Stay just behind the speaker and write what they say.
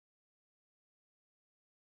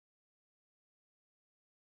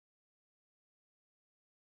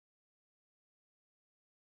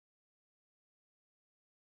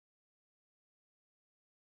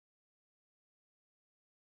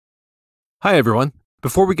Hi, everyone.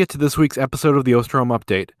 Before we get to this week's episode of the Osterholm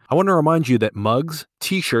Update, I want to remind you that mugs,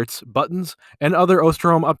 t-shirts, buttons, and other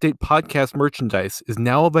Osterholm Update podcast merchandise is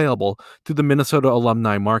now available through the Minnesota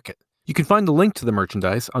Alumni Market. You can find the link to the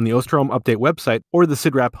merchandise on the Osterholm Update website or the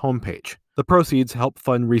CIDRAP homepage. The proceeds help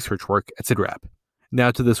fund research work at CIDRAP. Now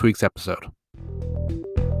to this week's episode.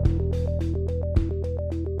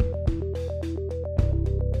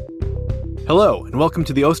 Hello, and welcome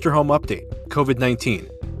to the Osterholm Update, COVID-19.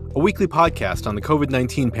 A weekly podcast on the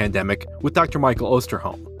COVID-19 pandemic with Dr. Michael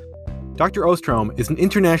Osterholm. Dr. Osterholm is an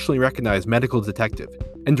internationally recognized medical detective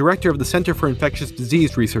and director of the Center for Infectious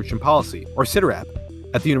Disease Research and Policy, or CIDRAP,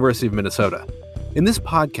 at the University of Minnesota. In this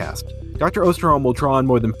podcast, Dr. Osterholm will draw on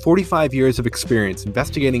more than 45 years of experience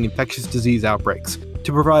investigating infectious disease outbreaks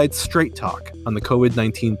to provide straight talk on the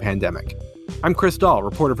COVID-19 pandemic. I'm Chris Dall,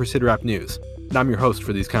 reporter for CIDRAP News, and I'm your host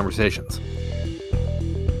for these conversations.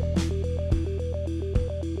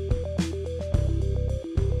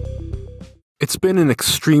 It's been an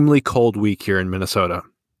extremely cold week here in Minnesota.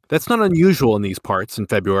 That's not unusual in these parts in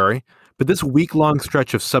February, but this week-long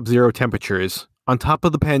stretch of sub-zero temperatures, on top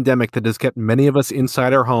of the pandemic that has kept many of us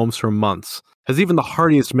inside our homes for months, has even the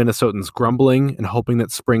hardiest Minnesotans grumbling and hoping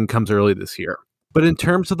that spring comes early this year. But in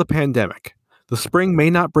terms of the pandemic, the spring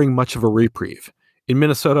may not bring much of a reprieve, in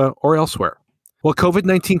Minnesota or elsewhere. While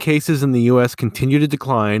COVID-19 cases in the U.S. continue to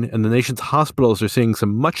decline and the nation's hospitals are seeing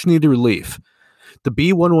some much-needed relief, the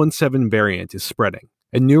B.1.1.7 variant is spreading,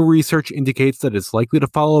 and new research indicates that it's likely to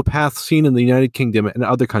follow a path seen in the United Kingdom and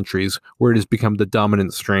other countries where it has become the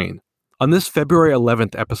dominant strain. On this February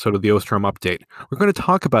 11th episode of the Osterholm Update, we're going to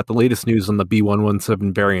talk about the latest news on the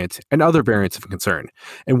B.1.1.7 variant and other variants of concern,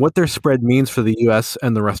 and what their spread means for the U.S.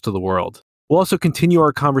 and the rest of the world. We'll also continue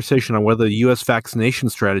our conversation on whether the U.S. vaccination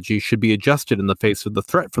strategy should be adjusted in the face of the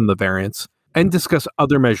threat from the variants, and discuss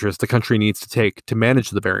other measures the country needs to take to manage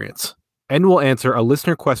the variants. And we'll answer a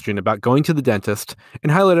listener question about going to the dentist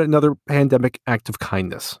and highlight another pandemic act of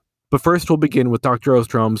kindness. But first, we'll begin with Dr.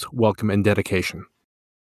 Osterholm's welcome and dedication.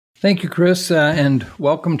 Thank you, Chris, and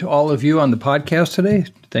welcome to all of you on the podcast today.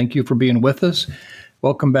 Thank you for being with us.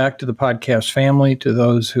 Welcome back to the podcast family, to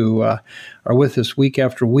those who are with us week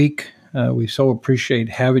after week. We so appreciate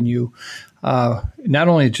having you not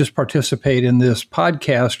only just participate in this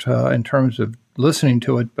podcast in terms of listening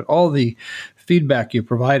to it, but all the feedback you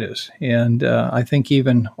provide us, and I think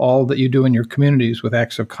even all that you do in your communities with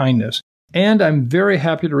acts of kindness. And I'm very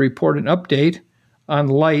happy to report an update on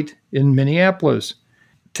light in Minneapolis.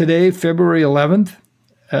 Today, February 11th,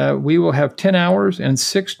 we will have 10 hours and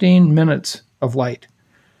 16 minutes of light.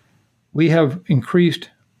 We have increased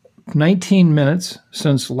 19 minutes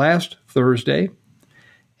since last Thursday,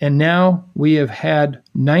 and now we have had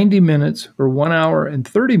 90 minutes or 1 hour and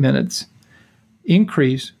 30 minutes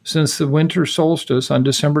increase since the winter solstice on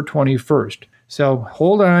December 21st. So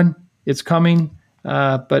hold on, it's coming,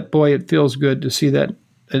 but boy, it feels good to see that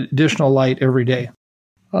additional light every day.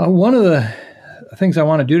 One of the things I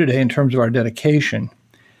want to do today in terms of our dedication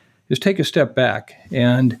is take a step back,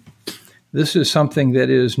 and this is something that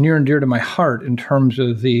is near and dear to my heart in terms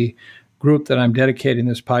of the group that I'm dedicating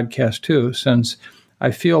this podcast to, since I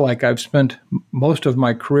feel like I've spent most of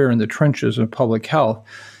my career in the trenches of public health,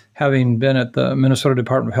 having been at the Minnesota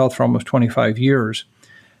Department of Health for almost 25 years.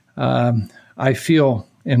 I feel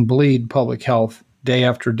and bleed public health day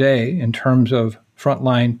after day in terms of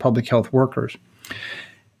frontline public health workers.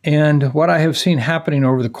 And what I have seen happening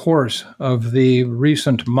over the course of the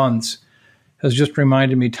recent months has just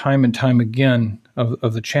reminded me time and time again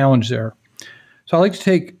of the challenge there. So I'd like to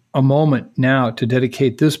take a moment now to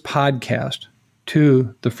dedicate this podcast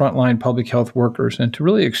to the frontline public health workers and to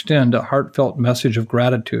really extend a heartfelt message of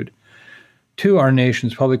gratitude to our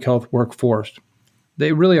nation's public health workforce.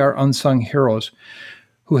 They really are unsung heroes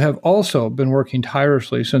who have also been working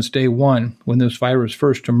tirelessly since day one when this virus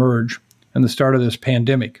first emerged and the start of this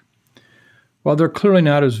pandemic. While they're clearly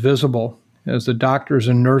not as visible as the doctors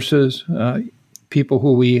and nurses, people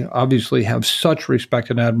who we obviously have such respect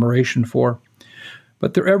and admiration for,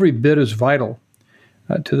 but they're every bit as vital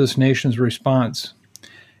to this nation's response.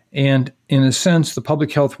 And in a sense, the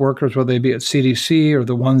public health workers, whether they be at CDC or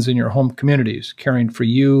the ones in your home communities, caring for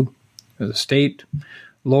you, the state,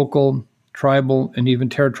 local, tribal, and even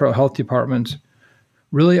territorial health departments,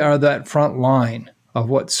 really are that front line of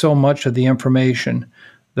what so much of the information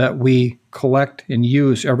that we collect and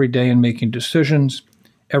use every day in making decisions,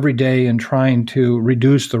 every day in trying to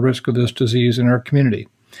reduce the risk of this disease in our community.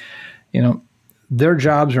 You know, their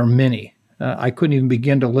jobs are many. I couldn't even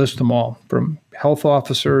begin to list them all, from health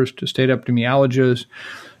officers to state epidemiologists,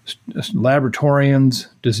 laboratorians,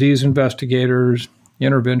 disease investigators,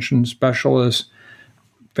 intervention specialists,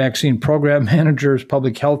 vaccine program managers,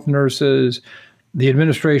 public health nurses, the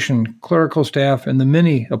administration, clerical staff, and the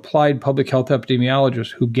many applied public health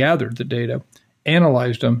epidemiologists who gathered the data,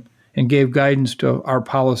 analyzed them, and gave guidance to our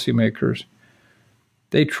policymakers.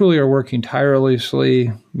 They truly are working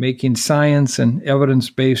tirelessly, making science and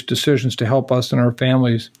evidence-based decisions to help us and our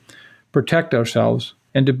families protect ourselves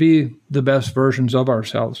and to be the best versions of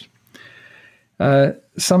ourselves.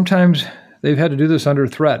 Sometimes they've had to do this under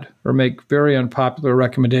threat or make very unpopular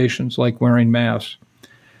recommendations like wearing masks.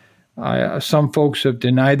 Some folks have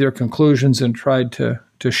denied their conclusions and tried to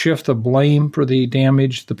shift the blame for the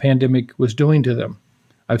damage the pandemic was doing to them.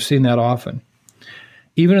 I've seen that often.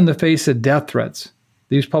 Even in the face of death threats,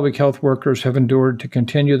 these public health workers have endured to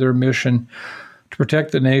continue their mission to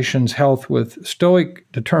protect the nation's health with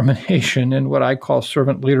stoic determination and what I call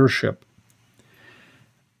servant leadership.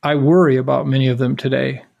 I worry about many of them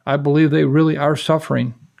today. I believe they really are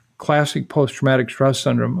suffering classic post-traumatic stress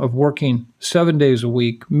syndrome of working 7 days a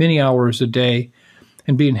week, many hours a day,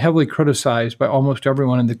 and being heavily criticized by almost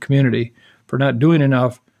everyone in the community for not doing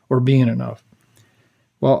enough or being enough.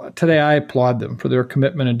 Well, today I applaud them for their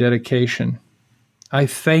commitment and dedication. I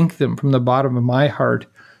thank them from the bottom of my heart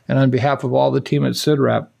and on behalf of all the team at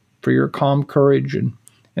CIDRAP for your calm courage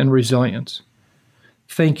and resilience.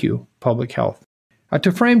 Thank you, Public Health.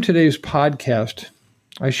 To frame today's podcast,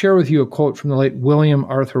 I share with you a quote from the late William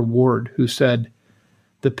Arthur Ward, who said,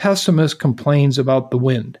 "The pessimist complains about the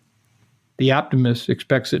wind. The optimist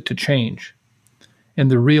expects it to change. And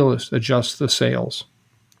the realist adjusts the sails."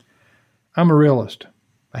 I'm a realist.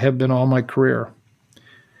 I have been all my career.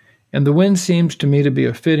 And the wind seems to me to be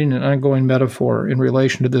a fitting and ongoing metaphor in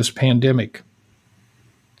relation to this pandemic.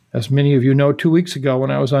 As many of you know, 2 weeks ago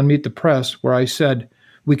when I was on Meet the Press, where I said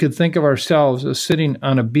we could think of ourselves as sitting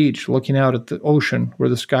on a beach looking out at the ocean where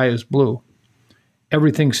the sky is blue.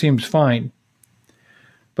 Everything seems fine.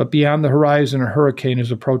 But beyond the horizon, a hurricane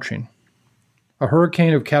is approaching. A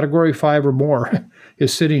hurricane of Category 5 or more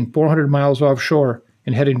is sitting 400 miles offshore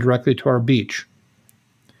and heading directly to our beach.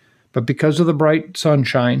 But because of the bright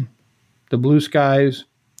sunshine, the blue skies,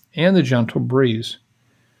 and the gentle breeze,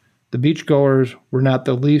 the beachgoers were not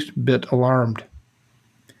the least bit alarmed.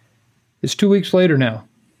 It's 2 weeks later now.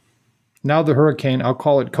 Now the hurricane, I'll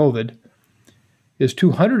call it COVID, is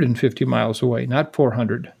 250 miles away, not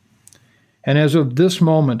 400. And as of this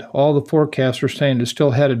moment, all the forecasts are saying it's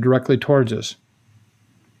still headed directly towards us.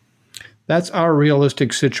 That's our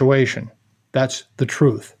realistic situation. That's the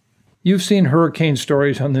truth. You've seen hurricane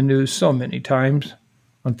stories on the news so many times,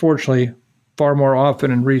 unfortunately, far more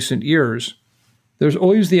often in recent years. There's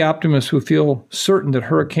always the optimists who feel certain that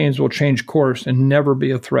hurricanes will change course and never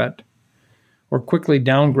be a threat, or quickly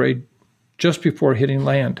downgrade just before hitting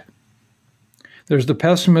land. There's the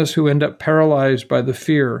pessimists who end up paralyzed by the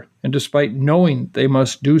fear, and despite knowing they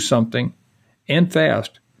must do something, and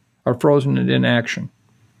fast, are frozen in inaction.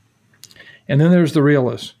 And then there's the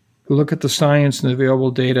realists, who look at the science and the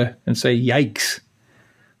available data and say, yikes,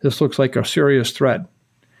 this looks like a serious threat.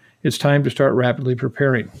 It's time to start rapidly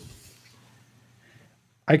preparing.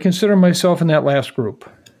 I consider myself in that last group.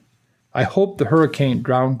 I hope the hurricane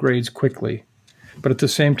downgrades quickly, but at the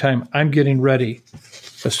same time, I'm getting ready,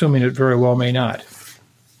 assuming it very well may not.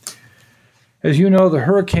 As you know, the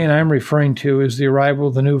hurricane I'm referring to is the arrival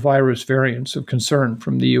of the new virus variants of concern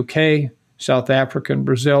from the UK, South Africa, and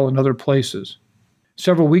Brazil, and other places.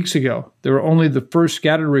 Several weeks ago, there were only the first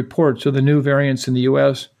scattered reports of the new variants in the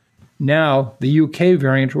U.S. Now, the UK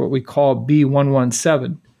variant, what we call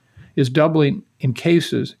B.1.1.7, is doubling in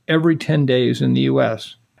cases every 10 days in the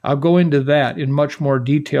U.S. I'll go into that in much more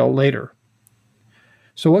detail later.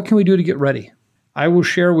 So what can we do to get ready? I will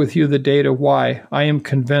share with you the data why I am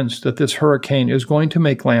convinced that this hurricane is going to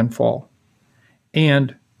make landfall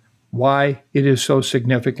and why it is so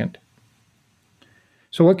significant.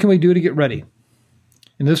 So what can we do to get ready?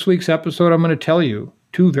 In this week's episode, I'm going to tell you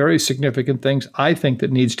two very significant things I think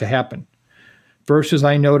that needs to happen. First, as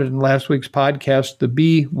I noted in last week's podcast, the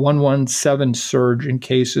B.1.1.7 surge in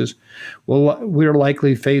cases we're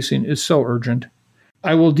likely facing is so urgent.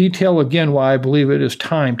 I will detail again why I believe it is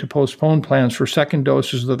time to postpone plans for second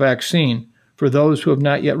doses of the vaccine for those who have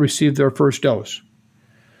not yet received their first dose.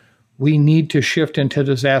 We need to shift into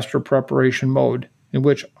disaster preparation mode, in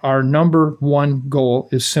which our number one goal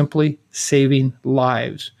is simply saving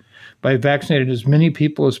lives by vaccinating as many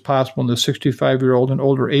people as possible in the 65-year-old and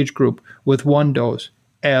older age group with one dose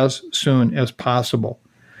as soon as possible.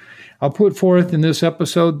 I'll put forth in this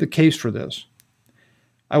episode the case for this.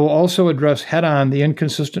 I will also address head-on the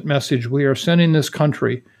inconsistent message we are sending this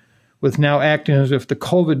country with now acting as if the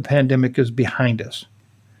COVID pandemic is behind us.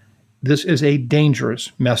 This is a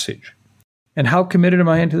dangerous message. And how committed am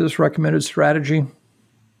I into this recommended strategy?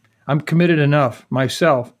 I'm committed enough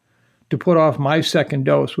myself to put off my second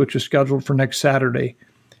dose, which is scheduled for next Saturday,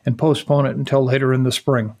 and postpone it until later in the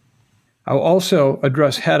spring. I'll also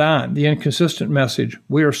address head-on the inconsistent message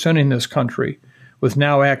we are sending this country with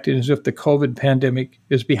now acting as if the COVID pandemic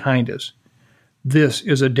is behind us. This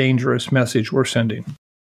is a dangerous message we're sending.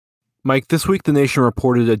 Mike, this week the nation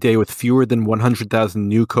reported a day with fewer than 100,000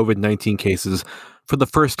 new COVID-19 cases for the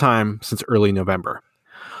first time since early November.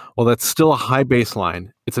 While that's still a high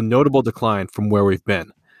baseline, it's a notable decline from where we've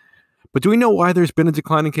been. But do we know why there's been a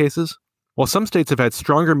decline in cases? While some states have had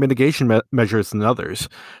stronger mitigation measures than others,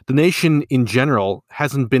 the nation in general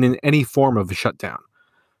hasn't been in any form of a shutdown.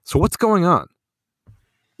 So what's going on?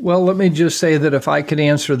 Well, let me just say that if I could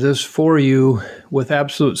answer this for you with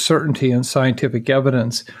absolute certainty and scientific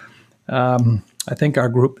evidence, I think our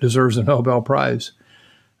group deserves a Nobel Prize.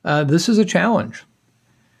 This is a challenge.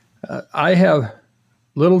 I have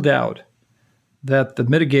little doubt that the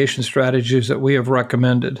mitigation strategies that we have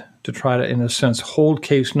recommended to try to, in a sense, hold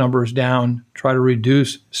case numbers down, try to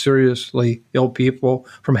reduce seriously ill people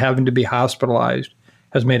from having to be hospitalized,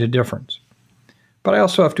 has made a difference. But I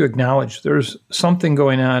also have to acknowledge there's something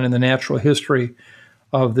going on in the natural history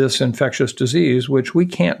of this infectious disease which we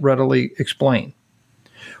can't readily explain.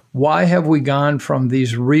 Why have we gone from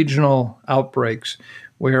these regional outbreaks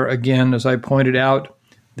where, again, as I pointed out,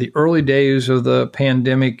 the early days of the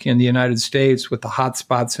pandemic in the United States with the hot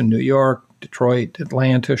spots in New York, Detroit,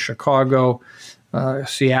 Atlanta, Chicago,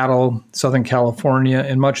 Seattle, Southern California,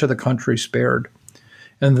 and much of the country spared.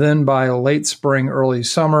 And then by late spring, early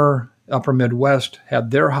summer, upper Midwest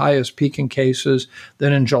had their highest peak in cases.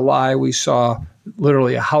 Then in July, we saw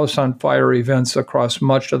literally a house on fire events across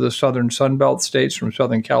much of the southern Sunbelt states from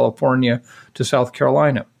Southern California to South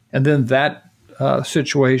Carolina. And then that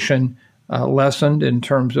situation lessened in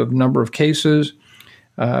terms of number of cases.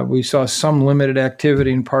 We saw some limited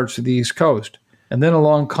activity in parts of the East Coast. And then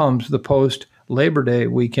along comes the post-Labor Day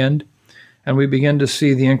weekend, and we begin to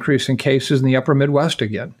see the increase in cases in the upper Midwest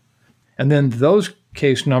again. And then those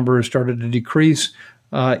case numbers started to decrease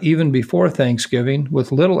even before Thanksgiving,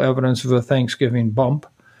 with little evidence of a Thanksgiving bump.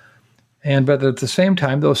 But at the same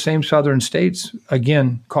time, those same southern states,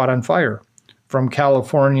 again, caught on fire, from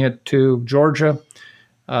California to Georgia,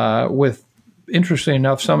 with, interestingly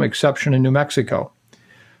enough, some exception in New Mexico.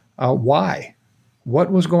 Why?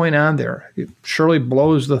 What was going on there? It surely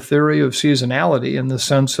blows the theory of seasonality in the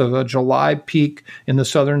sense of a July peak in the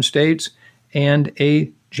southern states and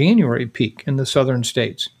a January peak in the southern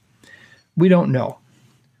states. We don't know,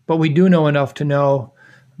 but we do know enough to know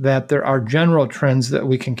that there are general trends that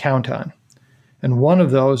we can count on. And one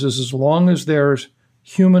of those is, as long as there's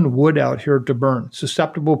human wood out here to burn,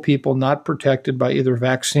 susceptible people not protected by either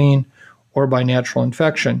vaccine or by natural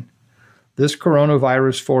infection, this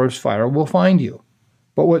coronavirus forest fire will find you.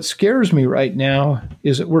 But what scares me right now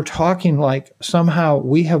is that we're talking like somehow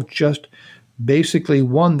we have just basically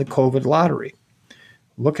won the COVID lottery.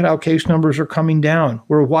 Look at how case numbers are coming down.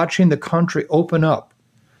 We're watching the country open up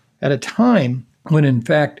at a time when, in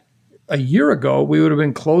fact, a year ago, we would have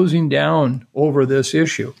been closing down over this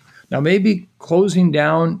issue. Now, maybe closing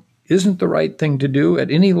down isn't the right thing to do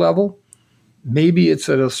at any level. Maybe it's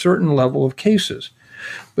at a certain level of cases.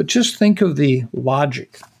 But just think of the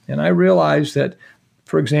logic. And I realize that,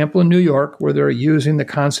 for example, in New York, where they're using the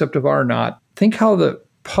concept of R naught, think how the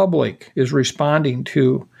public is responding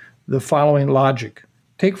to the following logic.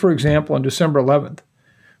 Take, for example, on December 11th,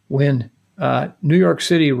 when New York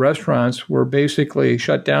City restaurants were basically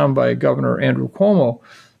shut down by Governor Andrew Cuomo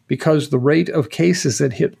because the rate of cases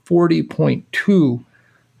had hit 40.2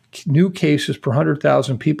 new cases per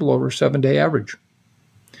 100,000 people over a 7-day average.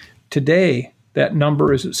 Today, that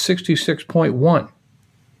number is at 66.1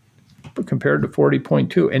 compared to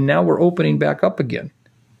 40.2, and now we're opening back up again.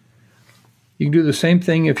 You can do the same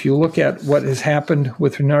thing if you look at what has happened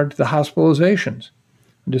with regard to the hospitalizations.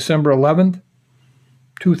 On December 11th,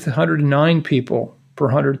 209 people per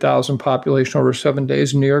 100,000 population over 7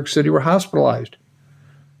 days in New York City were hospitalized.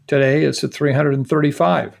 Today, it's at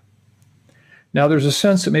 335. Now, there's a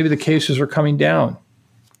sense that maybe the cases are coming down.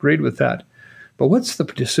 Agreed with that. But what's the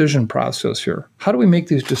decision process here? How do we make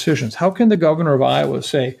these decisions? How can the governor of Iowa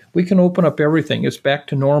say, we can open up everything, it's back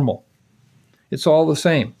to normal? It's all the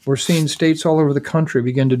same. We're seeing states all over the country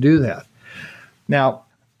begin to do that. Now,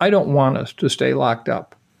 I don't want us to stay locked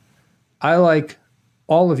up. I, like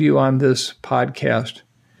all of you on this podcast,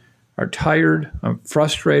 are tired, I'm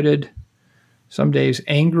frustrated, some days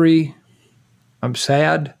angry, I'm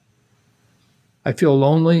sad, I feel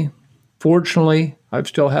lonely. Fortunately, I've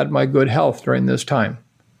still had my good health during this time.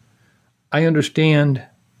 I understand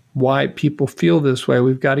why people feel this way.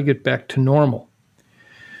 We've got to get back to normal.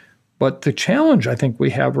 But the challenge I think we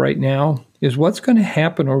have right now is what's going to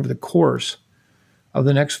happen over the course of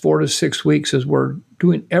the next 4 to 6 weeks as we're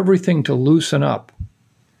doing everything to loosen up.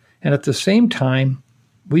 And at the same time,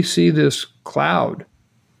 we see this cloud,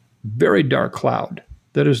 very dark cloud,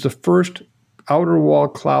 that is the first outer wall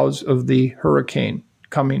clouds of the hurricane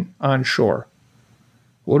coming onshore.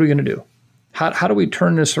 What are we going to do? How do we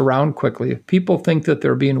turn this around quickly? If people think that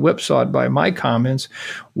they're being whipsawed by my comments,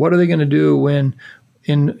 what are they going to do when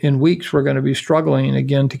in weeks we're going to be struggling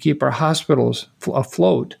again to keep our hospitals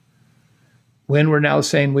afloat, when we're now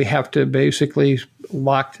saying we have to basically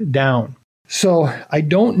lock down? So I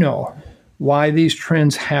don't know why these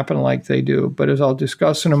trends happen like they do, but as I'll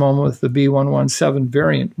discuss in a moment with the B117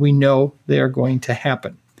 variant, we know they are going to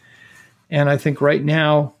happen. And I think right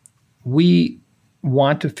now we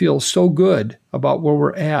want to feel so good about where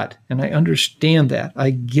we're at, and I understand that.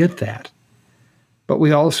 I get that. But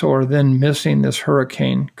we also are then missing this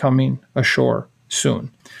hurricane coming ashore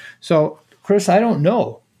soon. So, Chris, I don't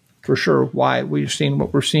know for sure why we've seen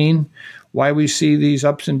what we're seeing, why we see these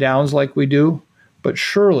ups and downs like we do, but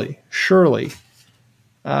surely,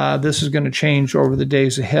 this is going to change over the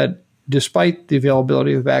days ahead, despite the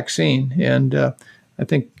availability of vaccine. And I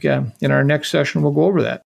think in our next session, we'll go over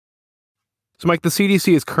that. So, Mike, the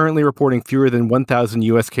CDC is currently reporting fewer than 1,000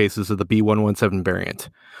 U.S. cases of the B117 variant.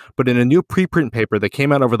 But in a new preprint paper that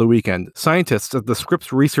came out over the weekend, scientists at the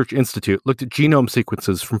Scripps Research Institute looked at genome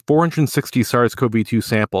sequences from 460 SARS-CoV-2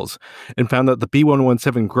 samples and found that the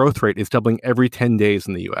B117 growth rate is doubling every 10 days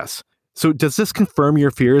in the U.S. So does this confirm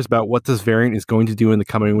your fears about what this variant is going to do in the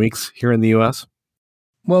coming weeks here in the U.S.?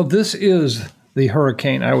 Well, this is the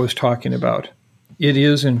hurricane I was talking about. It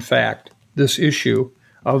is, in fact, this issue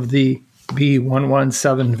of the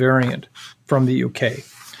B117 variant from the UK.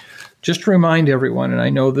 Just to remind everyone, and I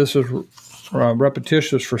know this is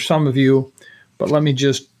repetitious for some of you, but let me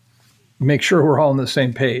just make sure we're all on the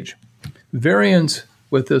same page. Variants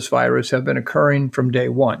with this virus have been occurring from day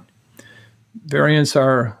one. Variants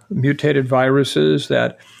are mutated viruses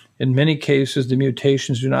that, in many cases, the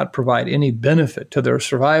mutations do not provide any benefit to their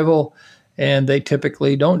survival, and they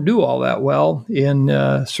typically don't do all that well in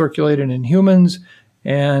circulating in humans,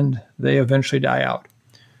 and they eventually die out.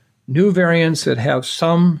 New variants that have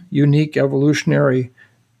some unique evolutionary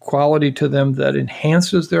quality to them that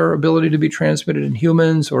enhances their ability to be transmitted in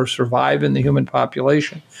humans or survive in the human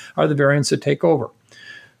population are the variants that take over.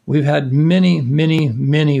 We've had many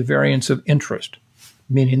variants of interest,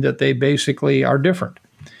 meaning that they basically are different.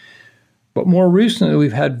 But more recently,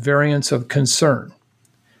 we've had variants of concern.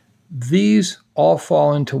 These all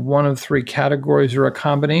fall into one of three categories or a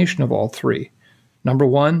combination of all three. Number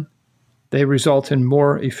one, they result in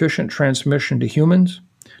more efficient transmission to humans.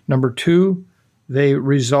 Number two, they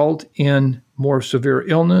result in more severe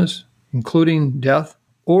illness, including death,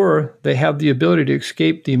 or they have the ability to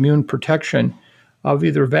escape the immune protection of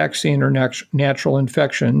either vaccine or natural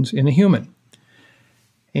infections in a human.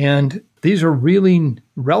 And these are really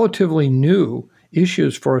relatively new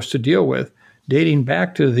issues for us to deal with, dating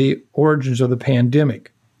back to the origins of the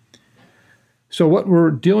pandemic. So what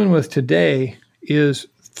we're dealing with today is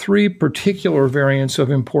three particular variants of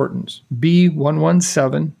importance.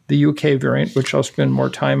 B117, the UK variant, which I'll spend more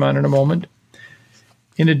time on in a moment.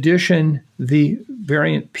 In addition, the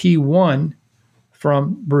variant P1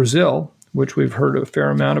 from Brazil, which we've heard a fair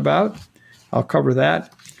amount about. I'll cover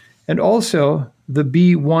that. And also the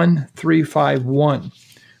B1351,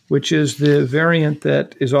 which is the variant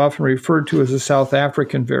that is often referred to as a South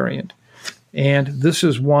African variant. And this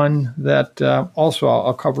is one that also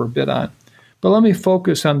I'll cover a bit on. But let me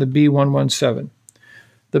focus on the B117.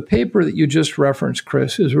 The paper that you just referenced,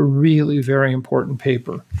 Chris, is a really very important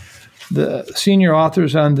paper. The senior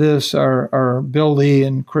authors on this are Bill Lee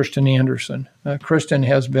and Kristen Anderson. Kristen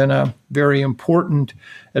has been a very important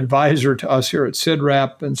advisor to us here at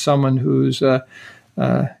CIDRAP and someone who's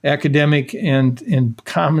academic and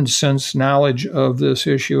common sense knowledge of this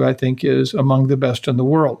issue, I think, is among the best in the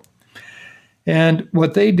world. And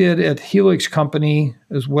what they did at Helix Company,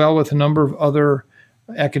 as well with a number of other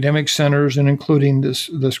academic centers, and including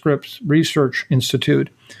the Scripps Research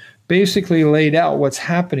Institute, basically laid out what's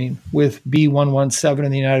happening with B117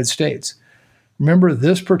 in the United States. Remember,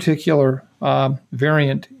 this particular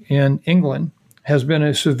variant in England has been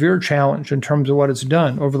a severe challenge in terms of what it's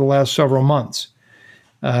done over the last several months.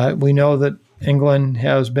 We know that England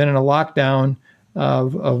has been in a lockdown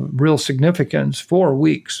of real significance for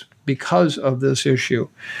weeks because of this issue.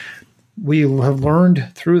 We have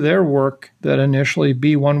learned through their work that initially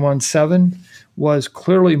B117 was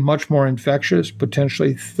clearly much more infectious,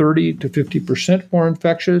 potentially 30 to 50% more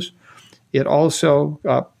infectious. It also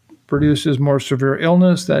produces more severe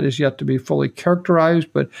illness. That is yet to be fully characterized,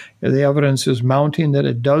 but the evidence is mounting that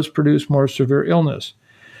it does produce more severe illness.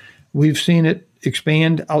 We've seen it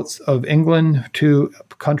expand out of England to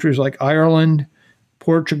countries like Ireland,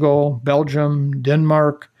 Portugal, Belgium,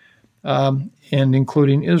 Denmark, and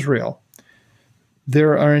including Israel.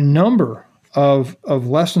 There are a number of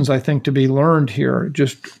lessons, I think, to be learned here.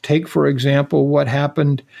 Just take, for example, what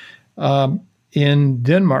happened in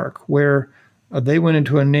Denmark, where they went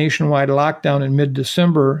into a nationwide lockdown in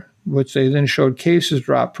mid-December, which they then showed cases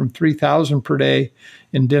dropped from 3,000 per day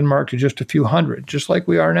in Denmark to just a few hundred, just like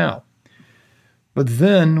we are now. But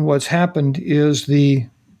then what's happened is the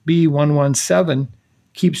B117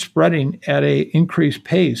 keeps spreading at an increased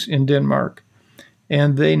pace in Denmark.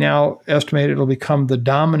 And they now estimate it'll become the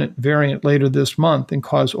dominant variant later this month and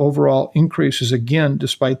cause overall increases again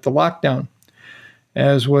despite the lockdown.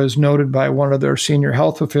 As was noted by one of their senior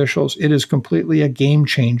health officials, it is completely a game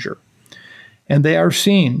changer. And they are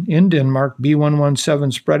seeing in Denmark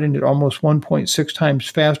B117 spreading at almost 1.6 times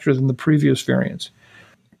faster than the previous variants.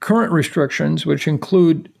 Current restrictions, which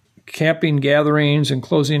include capping gatherings and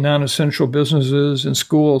closing non-essential businesses and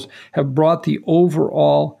schools, have brought the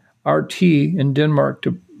overall RT in Denmark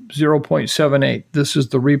to 0.78. This is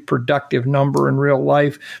the reproductive number in real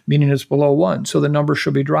life, meaning it's below 1, so the number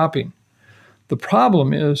should be dropping. The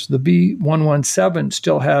problem is the B117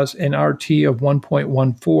 still has an RT of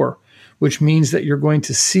 1.14, which means that you're going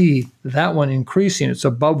to see that one increasing. It's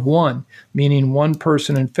above 1, meaning one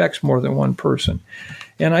person infects more than one person.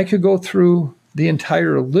 And I could go through the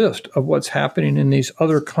entire list of what's happening in these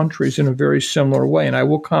other countries in a very similar way. And I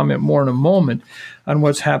will comment more in a moment on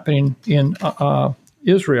what's happening in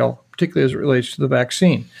Israel, particularly as it relates to the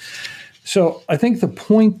vaccine. So I think the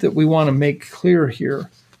point that we want to make clear here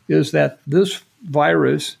is that this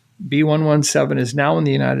virus, B117, is now in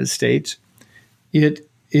the United States. It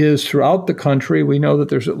is throughout the country. We know that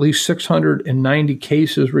there's at least 690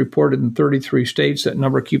 cases reported in 33 states. That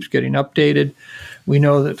number keeps getting updated. We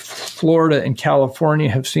know that Florida and California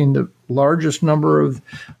have seen the largest number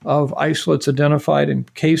of isolates identified in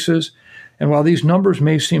cases. And while these numbers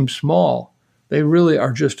may seem small, they really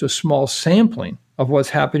are just a small sampling of what's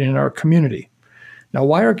happening in our community. Now,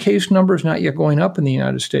 why are case numbers not yet going up in the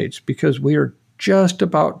United States? Because we are just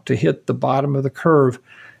about to hit the bottom of the curve,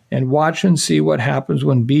 and watch and see what happens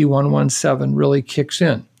when B117 really kicks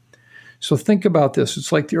in. So think about this.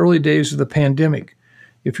 It's like the early days of the pandemic.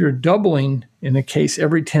 If you're doubling in a case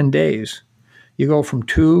every 10 days, you go from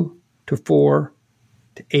 2 to 4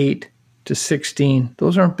 to 8 to 16.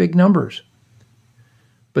 Those aren't big numbers.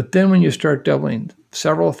 But then when you start doubling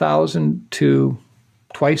several thousand to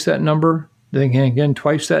twice that number, then again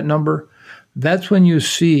twice that number, that's when you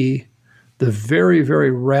see the very,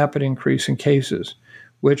 very rapid increase in cases,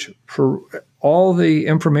 which for all the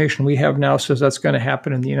information we have now says that's going to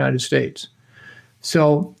happen in the United States.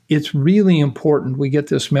 So it's really important we get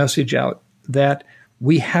this message out that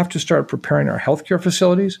we have to start preparing our healthcare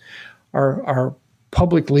facilities, our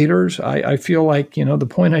public leaders. I feel like, the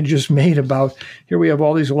point I just made about here we have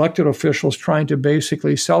all these elected officials trying to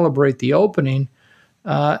basically celebrate the opening,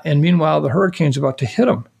 and meanwhile the hurricane's about to hit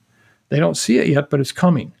them. They don't see it yet, but it's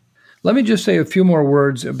coming. Let me just say a few more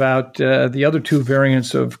words about the other two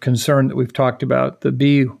variants of concern that we've talked about, the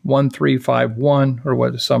B1351, or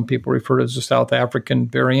what some people refer to as the South African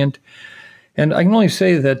variant. And I can only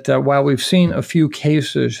say that while we've seen a few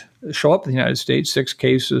cases show up in the United States, 6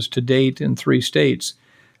 cases to date in 3 states,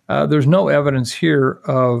 there's no evidence here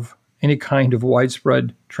of any kind of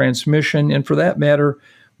widespread transmission. And for that matter,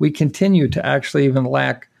 we continue to actually even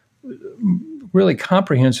lack really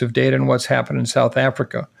comprehensive data on what's happened in South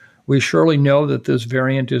Africa. We surely know that this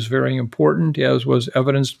variant is very important, as was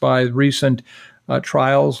evidenced by recent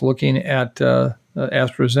trials looking at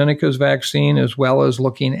AstraZeneca's vaccine, as well as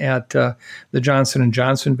looking at the Johnson &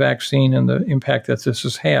 Johnson vaccine and the impact that this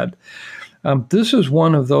has had. This is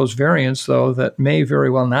one of those variants, though, that may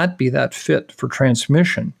very well not be that fit for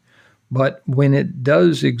transmission. But when it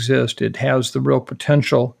does exist, it has the real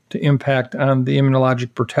potential to impact on the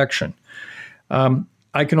immunologic protection.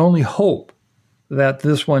 I can only hope that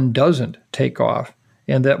this one doesn't take off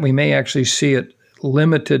and that we may actually see it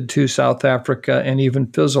limited to South Africa and even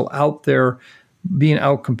fizzle out there, being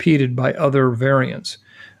outcompeted by other variants.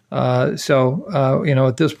 At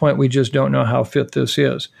this point, we just don't know how fit this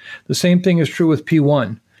is. The same thing is true with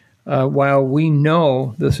P1. While we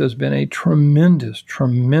know this has been a tremendous,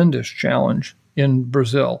 tremendous challenge in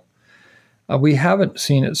Brazil, we haven't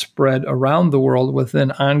seen it spread around the world with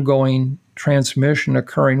an ongoing transmission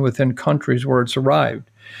occurring within countries where it's arrived.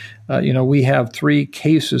 We have 3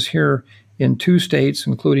 cases here in 2 states,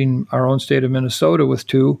 including our own state of Minnesota with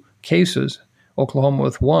 2 cases, Oklahoma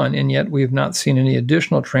with 1, and yet we have not seen any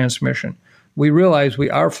additional transmission. We realize we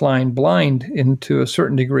are flying blind into a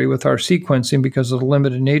certain degree with our sequencing because of the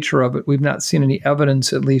limited nature of it. We've not seen any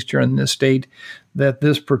evidence, at least here in this state, that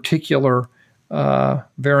this particular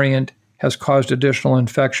variant has caused additional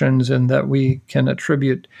infections and that we can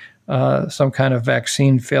attribute some kind of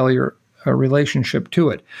vaccine failure relationship to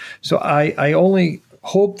it. So I only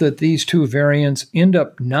hope that these 2 variants end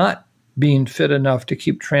up not being fit enough to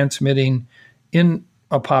keep transmitting in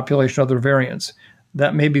a population of other variants.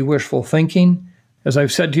 That may be wishful thinking. As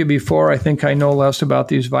I've said to you before, I think I know less about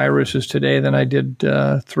these viruses today than I did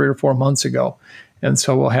 3 or 4 months ago. And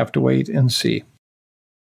so we'll have to wait and see.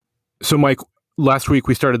 So, Mike, last week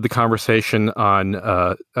we started the conversation on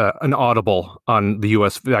an audible on the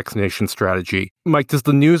U.S. vaccination strategy. Mike, does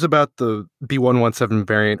the news about the B.1.1.7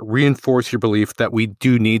 variant reinforce your belief that we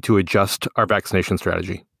do need to adjust our vaccination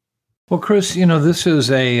strategy? Well, Chris, this is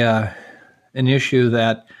an issue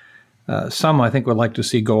that some, I think, would like to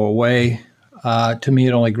see go away. To me,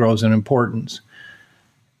 it only grows in importance.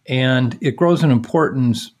 And it grows in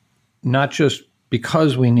importance not just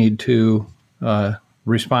because we need to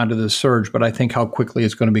respond to this surge, but I think how quickly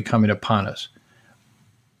it's going to be coming upon us.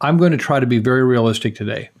 I'm going to try to be very realistic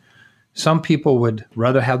today. Some people would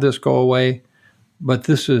rather have this go away, but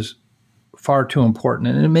this is far too important.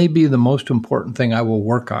 And it may be the most important thing I will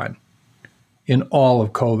work on in all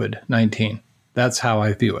of COVID-19. That's how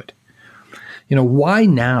I view it. Why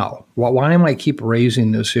now? Why am I keep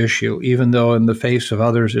raising this issue, even though in the face of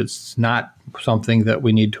others, it's not something that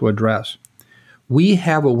we need to address? We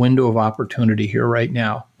have a window of opportunity here right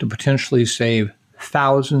now to potentially save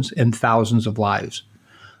thousands and thousands of lives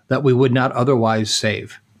that we would not otherwise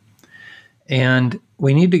save. And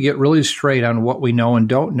we need to get really straight on what we know and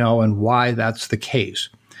don't know and why that's the case.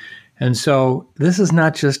 And so this is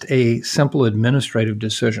not just a simple administrative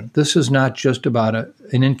decision. This is not just about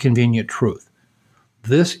an inconvenient truth.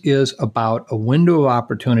 This is about a window of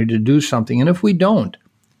opportunity to do something. And if we don't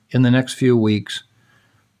in the next few weeks,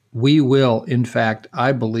 we will, in fact,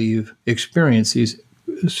 I believe, experience these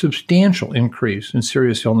substantial increase in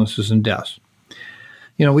serious illnesses and deaths.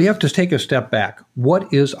 We have to take a step back.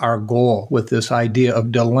 What is our goal with this idea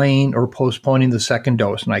of delaying or postponing the second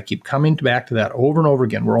dose? And I keep coming back to that over and over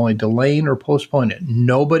again. We're only delaying or postponing it.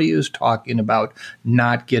 Nobody is talking about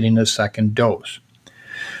not getting a second dose.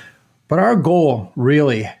 But our goal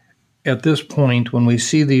really at this point, when we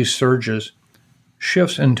see these surges,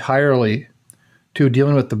 shifts entirely to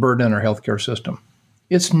dealing with the burden on our healthcare system.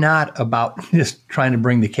 It's not about just trying to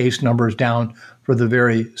bring the case numbers down for the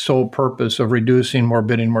very sole purpose of reducing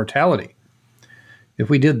morbidity and mortality. If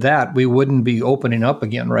we did that, we wouldn't be opening up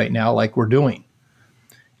again right now like we're doing.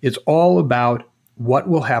 It's all about what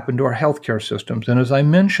will happen to our healthcare systems. And as I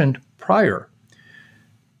mentioned prior,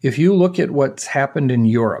 if you look at what's happened in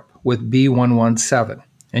Europe with B.1.1.7,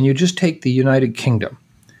 and you just take the United Kingdom,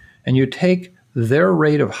 and you take their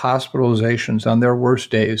rate of hospitalizations on their worst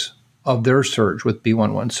days of their surge with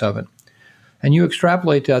B.1.1.7, and you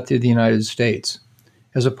extrapolate that to the United States,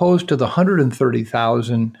 as opposed to the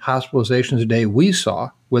 130,000 hospitalizations a day we saw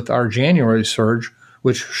with our January surge,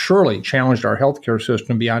 which surely challenged our healthcare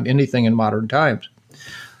system beyond anything in modern times,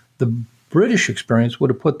 the British experience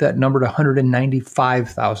would have put that number to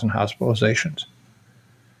 195,000 hospitalizations.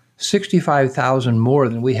 65,000 more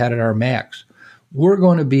than we had at our max. We're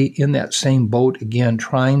going to be in that same boat again,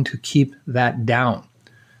 trying to keep that down.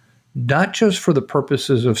 Not just for the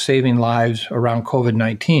purposes of saving lives around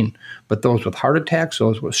COVID-19, but those with heart attacks,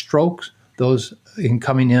 those with strokes, those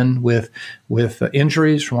coming in with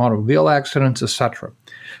injuries from automobile accidents, etc.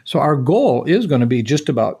 So our goal is going to be just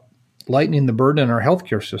about lightening the burden on our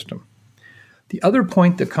healthcare system. The other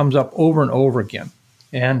point that comes up over and over again,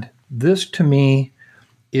 and this to me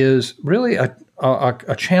is really a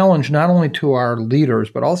challenge not only to our leaders,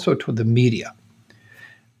 but also to the media.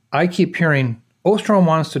 I keep hearing, Osterholm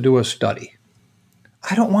wants to do a study.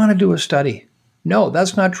 I don't want to do a study. No,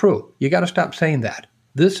 that's not true. You got to stop saying that.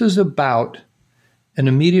 This is about an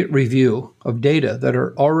immediate review of data that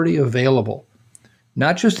are already available,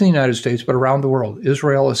 not just in the United States, but around the world,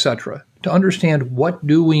 Israel, etc., to understand what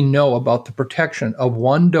do we know about the protection of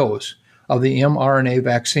one dose of the mRNA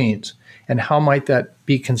vaccines and how might that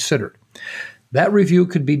be considered. That review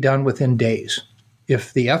could be done within days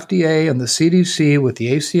if the FDA and the CDC with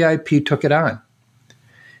the ACIP took it on.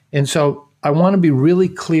 And so I want to be really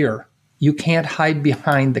clear. You can't hide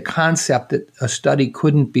behind the concept that a study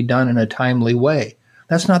couldn't be done in a timely way.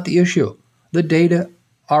 That's not the issue. The data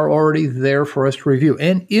are already there for us to review.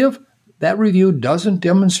 And if that review doesn't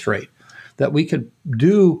demonstrate that we could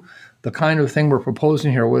do the kind of thing we're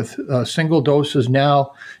proposing here with single doses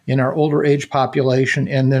now in our older age population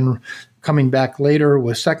and then coming back later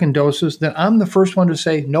with second doses, then I'm the first one to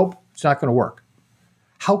say, nope, it's not going to work.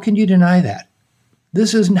 How can you deny that?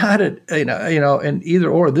 This is not an either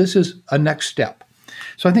or. This is a next step.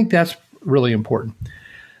 So I think that's really important.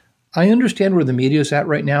 I understand where the media is at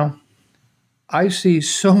right now. I see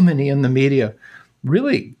so many in the media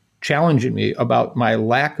really challenging me about my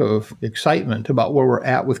lack of excitement about where we're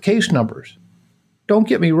at with case numbers. Don't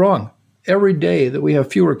get me wrong. Every day that we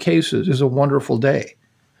have fewer cases is a wonderful day.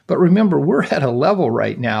 But remember, we're at a level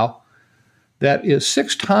right now that is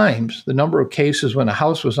 6 times the number of cases when a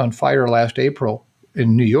house was on fire last April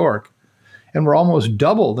in New York. And we're almost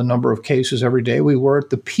double the number of cases every day we were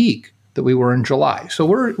at the peak that we were in July. So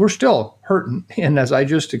we're still hurting. And as I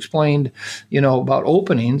just explained, about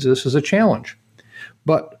openings, this is a challenge.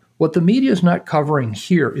 But what the media is not covering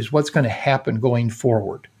here is what's going to happen going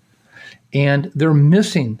forward. And they're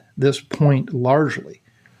missing this point largely,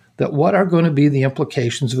 that what are going to be the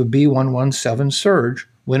implications of a B117 surge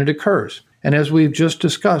when it occurs. And as we've just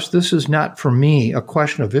discussed, this is not for me a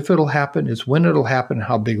question of if it'll happen, it's when it'll happen and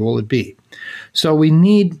how big will it be. So we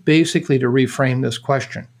need basically to reframe this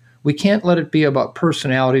question. We can't let it be about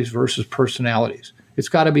personalities versus personalities. It's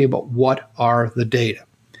got to be about what are the data.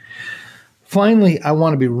 Finally, I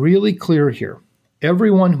want to be really clear here.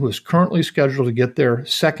 Everyone who is currently scheduled to get their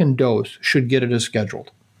second dose should get it as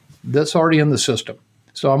scheduled. That's already in the system.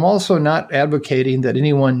 So I'm also not advocating that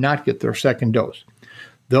anyone not get their second dose.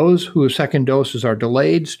 Those whose second doses are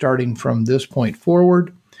delayed starting from this point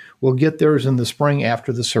forward will get theirs in the spring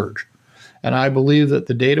after the surge. And I believe that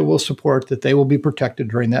the data will support that they will be protected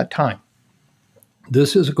during that time.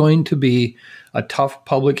 This is going to be a tough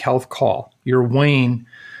public health call. You're weighing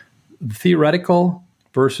theoretical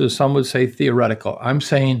versus some would say theoretical. I'm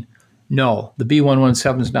saying, no, the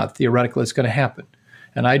B117 is not theoretical. It's going to happen.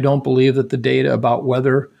 And I don't believe that the data about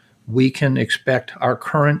whether we can expect our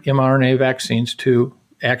current mRNA vaccines to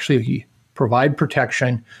actually provide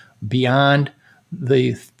protection beyond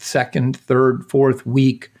the second, third, fourth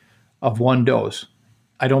week of one dose.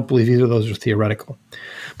 I don't believe either of those are theoretical.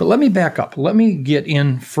 But let me back up. Let me get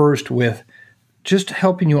in first with just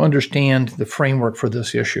helping you understand the framework for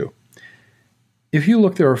this issue. If you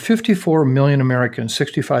look, there are 54 million Americans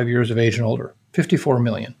 65 years of age and older. 54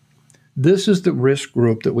 million. This is the risk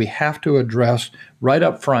group that we have to address right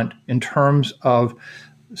up front in terms of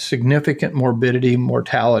significant morbidity,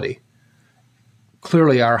 mortality.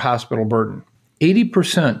 Clearly our hospital burden.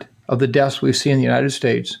 80% of the deaths we see in the United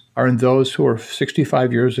States are in those who are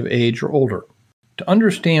 65 years of age or older. To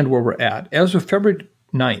understand where we're at, as of February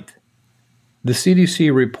 9th, the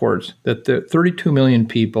CDC reports that the 32 million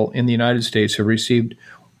people in the United States have received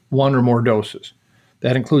 1 or more doses.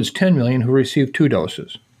 That includes 10 million who received 2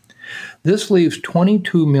 doses. This leaves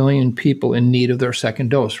 22 million people in need of their second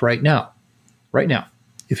dose right now. Right now,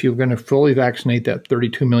 if you're going to fully vaccinate that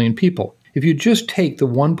 32 million people. If you just take the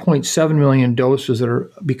 1.7 million doses that are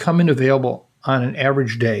becoming available on an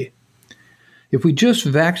average day, if we just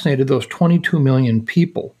vaccinated those 22 million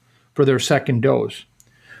people for their second dose,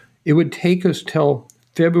 it would take us till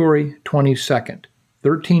February 22nd,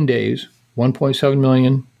 13 days, 1.7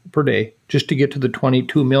 million per day, just to get to the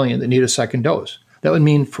 22 million that need a second dose. That would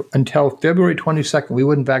mean until February 22nd, we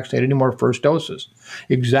wouldn't vaccinate any more first doses.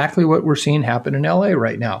 Exactly what we're seeing happen in LA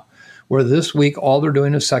right now, where this week all they're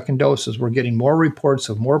doing is second doses. We're getting more reports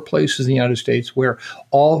of more places in the United States where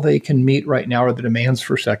all they can meet right now are the demands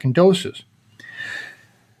for second doses.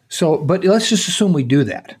 So, but let's just assume we do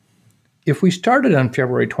that. If we started on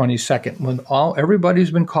February 22nd, when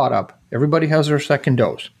everybody's been caught up, everybody has their second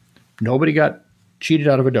dose, nobody got cheated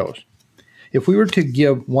out of a dose. If we were to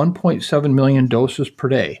give 1.7 million doses per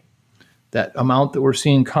day, that amount that we're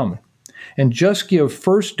seeing coming, and just give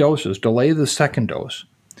first doses, delay the second dose,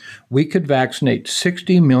 we could vaccinate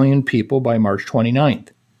 60 million people by March 29th.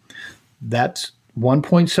 That's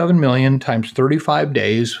 1.7 million times 35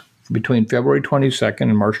 days between February 22nd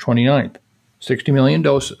and March 29th. 60 million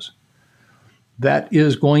doses. That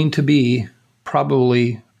is going to be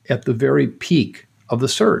probably at the very peak of the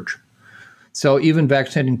surge. So even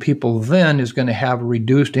vaccinating people then is going to have a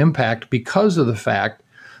reduced impact because of the fact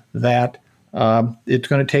that it's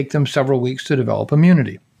going to take them several weeks to develop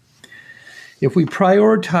immunity. If we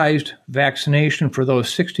prioritized vaccination for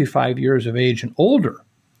those 65 years of age and older,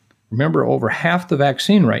 remember over half the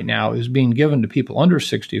vaccine right now is being given to people under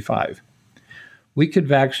 65, we could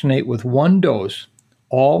vaccinate with 1 dose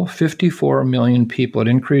all 54 million people at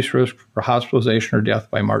increased risk for hospitalization or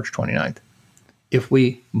death by March 29th. if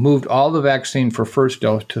we moved all the vaccine for first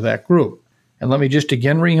dose to that group. And let me just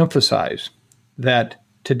again reemphasize that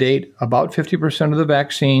to date, about 50% of the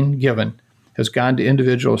vaccine given has gone to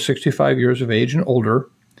individuals 65 years of age and older.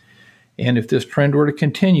 And if this trend were to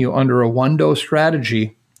continue under a one-dose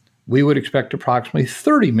strategy, we would expect approximately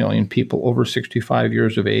 30 million people over 65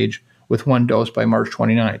 years of age with one dose by March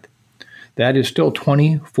 29th. That is still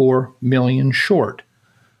 24 million short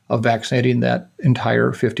of vaccinating that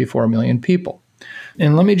entire 54 million people.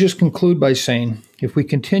 And let me just conclude by saying, if we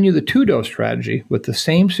continue the two-dose strategy with the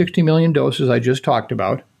same 60 million doses I just talked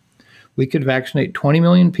about, we could vaccinate 20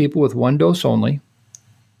 million people with one dose only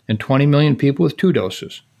and 20 million people with two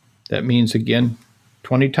doses. That means, again,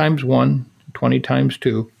 20 times 1, 20 times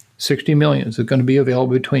 2, 60 million is going to be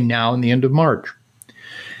available between now and the end of March.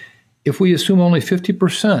 If we assume only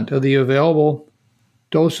 50% of the available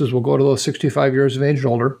doses will go to those 65 years of age and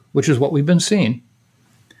older, which is what we've been seeing,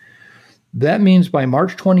 that means by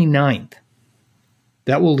March 29th,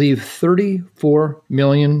 that will leave 34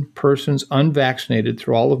 million persons unvaccinated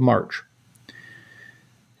through all of March.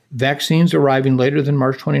 Vaccines arriving later than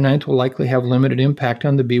March 29th will likely have limited impact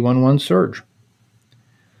on the B11 surge.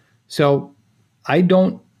 So I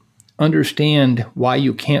don't understand why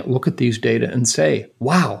you can't look at these data and say,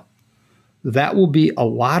 wow, that will be a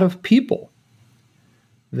lot of people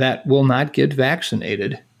that will not get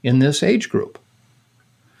vaccinated in this age group.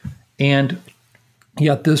 And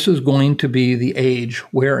yet this is going to be the age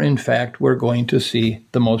where, in fact, we're going to see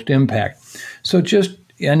the most impact. So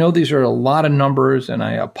I know these are a lot of numbers, and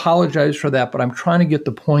I apologize for that, but I'm trying to get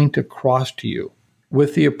the point across to you.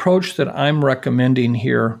 With the approach that I'm recommending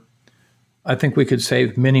here, I think we could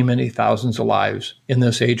save many, many thousands of lives in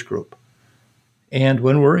this age group. And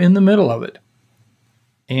when we're in the middle of it,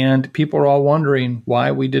 and people are all wondering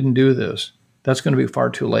why we didn't do this, that's going to be far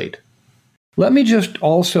too late. Let me just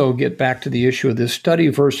also get back to the issue of this study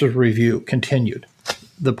versus review continued,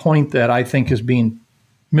 the point that I think is being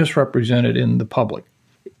misrepresented in the public.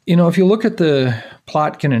 You know, if you look at the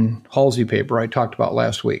Plotkin and Halsey paper I talked about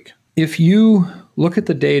last week, if you look at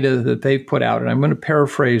the data that they've put out, and I'm going to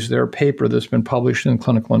paraphrase their paper that's been published in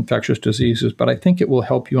Clinical Infectious Diseases, but I think it will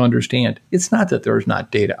help you understand. It's not that there's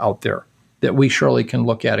not data out there that we surely can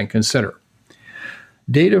look at and consider.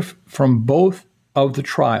 Data from both of the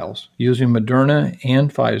trials using Moderna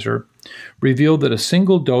and Pfizer revealed that a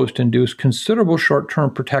single dose induced considerable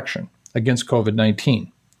short-term protection against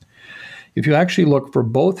COVID-19. If you actually look for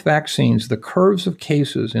both vaccines, the curves of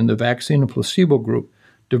cases in the vaccine and placebo group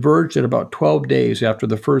diverged at about 12 days after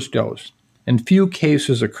the first dose, and few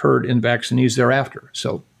cases occurred in vaccinees thereafter.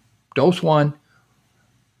 So, dose 1,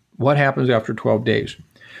 what happens after 12 days?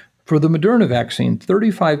 For the Moderna vaccine,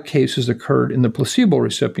 35 cases occurred in the placebo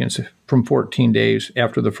recipients from 14 days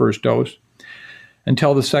after the first dose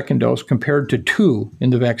until the second dose, compared to 2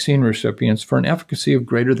 in the vaccine recipients for an efficacy of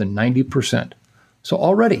greater than 90%. So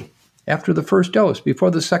already, after the first dose,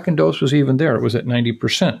 before the second dose was even there, it was at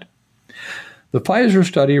 90%. The Pfizer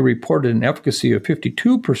study reported an efficacy of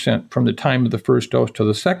 52% from the time of the first dose to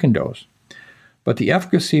the second dose, but the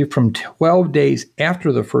efficacy from 12 days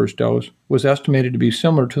after the first dose was estimated to be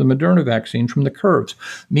similar to the Moderna vaccine from the curves,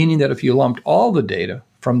 meaning that if you lumped all the data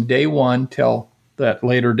from day 1 till that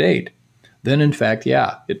later date, then in fact,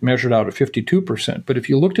 yeah, it measured out at 52%. But if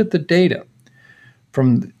you looked at the data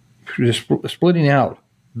from just splitting out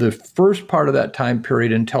the first part of that time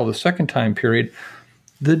period until the second time period,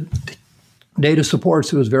 the data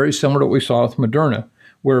supports it was very similar to what we saw with Moderna,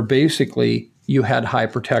 where basically you had high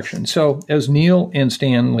protection. So as Neil and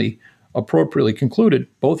Stanley appropriately concluded,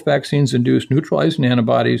 both vaccines induced neutralizing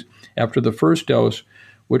antibodies after the first dose,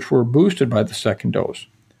 which were boosted by the second dose.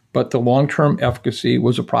 But the long-term efficacy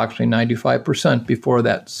was approximately 95% before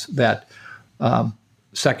that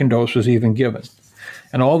second dose was even given.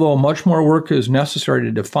 And although much more work is necessary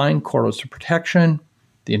to define correlates of protection,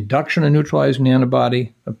 the induction of neutralizing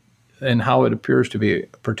antibody, and how it appears to be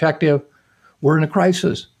protective, we're in a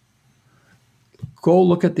crisis. Go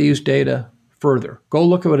look at these data further. Go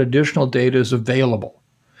look at what additional data is available.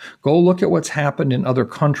 Go look at what's happened in other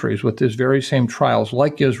countries with these very same trials,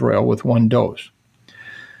 like Israel, with one dose.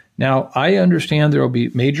 Now, I understand there will be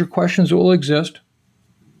major questions that will exist.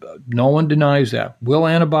 No one denies that. Will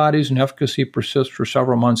antibodies and efficacy persist for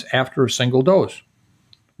several months after a single dose?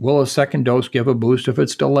 Will a second dose give a boost if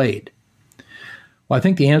it's delayed? Well, I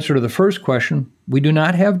think the answer to the first question, we do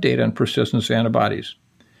not have data on persistence of antibodies.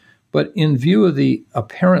 But in view of the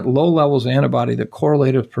apparent low levels of antibody that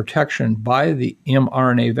correlated with protection by the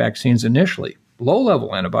mRNA vaccines initially,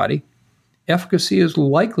 low-level antibody, efficacy is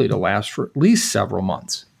likely to last for at least several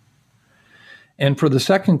months. And for the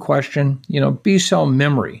second question, B-cell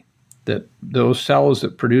memory that those cells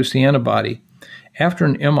that produce the antibody after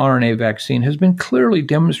an mRNA vaccine has been clearly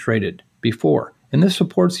demonstrated before. And this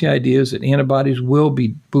supports the ideas that antibodies will be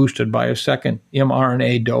boosted by a second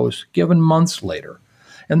mRNA dose given months later.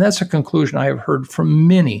 And that's a conclusion I have heard from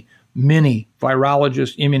many, many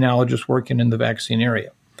virologists, immunologists working in the vaccine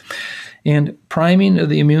area. And priming of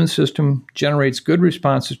the immune system generates good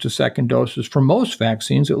responses to second doses for most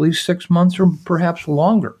vaccines, at least 6 months or perhaps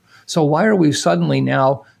longer. So why are we suddenly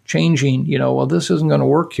now changing, well, this isn't going to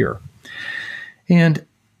work here? And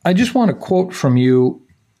I just want to quote from you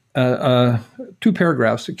 2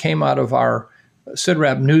 paragraphs that came out of our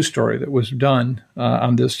CIDRAP news story that was done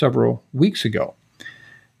on this several weeks ago,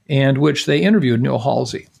 and which they interviewed Neil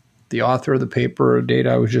Halsey, the author of the paper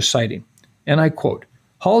data I was just citing. And I quote,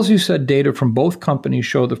 Halsey said data from both companies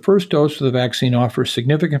show the first dose of the vaccine offers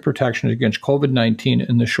significant protection against COVID-19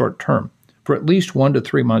 in the short term, for at least 1 to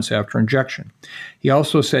 3 months after injection. He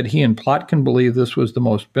also said he and Plotkin believe this was the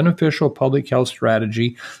most beneficial public health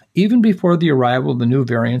strategy even before the arrival of the new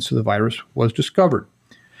variants of the virus was discovered.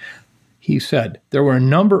 He said there were a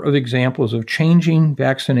number of examples of changing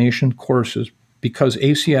vaccination courses because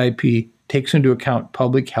ACIP takes into account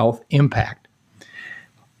public health impact.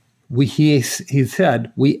 He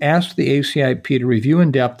said, we asked the ACIP to review in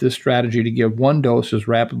depth this strategy to give 1 dose as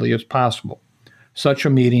rapidly as possible. Such a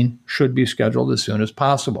meeting should be scheduled as soon as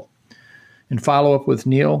possible. In follow-up with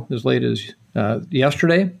Neil as late as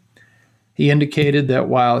yesterday, he indicated that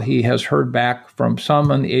while he has heard back from some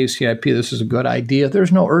on the ACIP this is a good idea,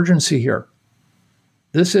 there's no urgency here.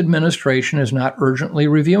 This administration is not urgently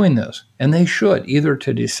reviewing this, and they should, either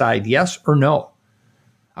to decide yes or no.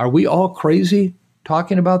 Are we all crazy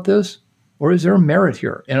talking about this, or is there merit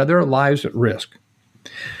here, and are their lives at risk?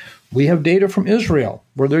 We have data from Israel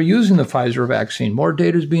where they're using the Pfizer vaccine. More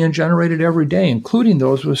data is being generated every day, including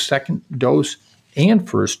those with second dose and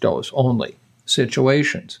first dose only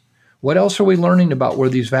situations. What else are we learning about where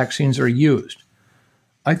these vaccines are used?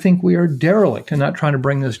 I think we are derelict in not trying to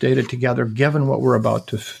bring this data together given what we're about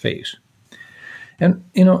to face. And,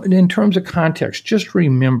 in terms of context, just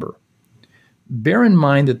remember, bear in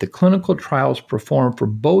mind that the clinical trials performed for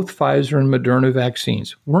both Pfizer and Moderna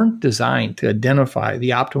vaccines weren't designed to identify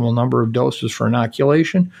the optimal number of doses for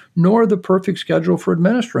inoculation, nor the perfect schedule for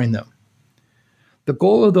administering them. The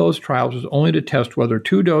goal of those trials was only to test whether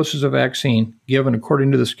 2 doses of vaccine, given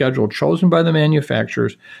according to the schedule chosen by the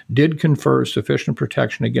manufacturers, did confer sufficient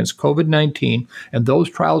protection against COVID-19, and those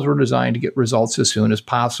trials were designed to get results as soon as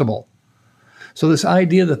possible. So this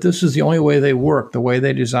idea that this is the only way they work, the way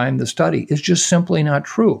they designed the study, is just simply not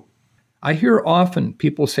true. I hear often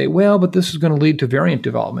people say, well, but this is going to lead to variant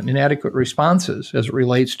development, inadequate responses as it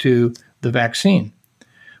relates to the vaccine.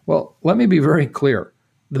 Well, let me be very clear.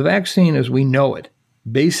 The vaccine, as we know it,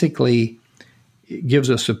 basically gives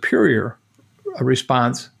a superior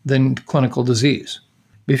response than clinical disease.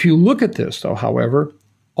 If you look at this, though, however,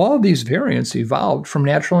 all of these variants evolved from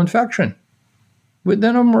natural infection. But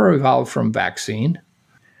none of them were evolved from vaccine.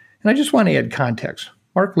 And I just want to add context.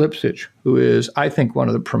 Mark Lipsitch, who is, I think, one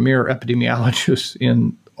of the premier epidemiologists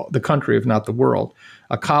in the country, if not the world,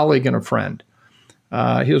 a colleague and a friend.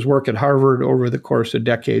 His work at Harvard over the course of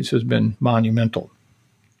decades has been monumental.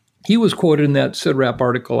 He was quoted in that CIDRAP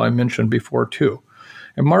article I mentioned before, too.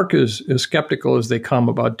 And Mark is as skeptical as they come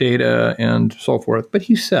about data and so forth. But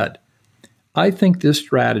he said, I think this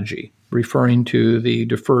strategy, referring to the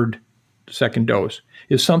deferred second dose,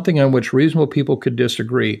 is something on which reasonable people could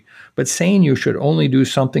disagree, but saying you should only do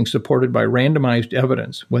something supported by randomized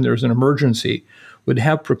evidence when there's an emergency would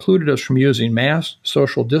have precluded us from using masks,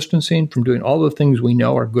 social distancing, from doing all the things we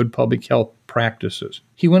know are good public health practices.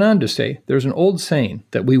 He went on to say, there's an old saying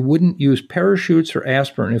that we wouldn't use parachutes or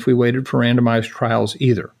aspirin if we waited for randomized trials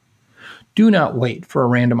either. Do not wait for a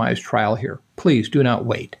randomized trial here. Please do not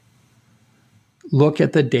wait. Look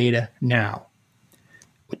at the data now.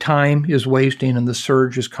 Time is wasting and the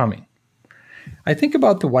surge is coming. I think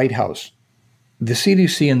about the White House, the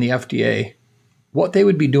CDC and the FDA, what they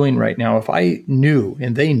would be doing right now if I knew,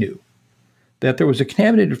 and they knew, that there was a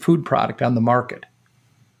contaminated food product on the market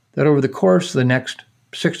that over the course of the next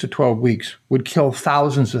 6 to 12 weeks would kill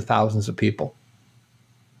thousands of people.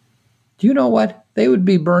 Do you know what? They would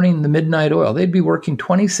be burning the midnight oil. They'd be working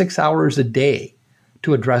 26 hours a day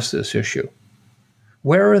to address this issue.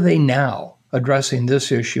 Where are they now addressing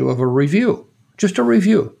this issue of a review? Just a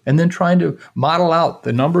review, and then trying to model out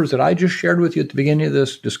the numbers that I just shared with you at the beginning of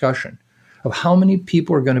this discussion of how many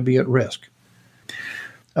people are going to be at risk.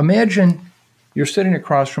 Imagine you're sitting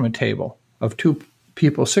across from a table of 2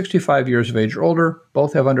 people 65 years of age or older,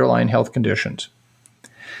 both have underlying health conditions.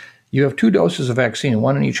 You have 2 doses of vaccine,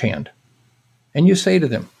 1 in each hand. and you say to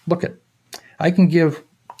them, look, I can give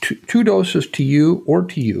two doses to you or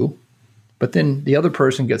to you, but then the other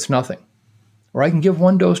person gets nothing. Or I can give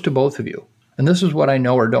one dose to both of you, and this is what I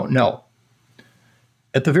know or don't know.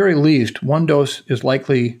 At the very least, one dose is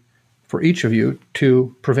likely for each of you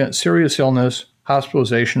to prevent serious illness,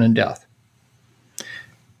 hospitalization, and death.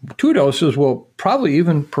 2 doses will probably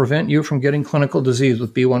even prevent you from getting clinical disease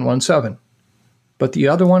with B117. But the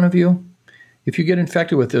other one of you, if you get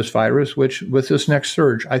infected with this virus, which with this next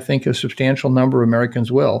surge, I think a substantial number of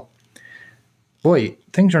Americans will, boy,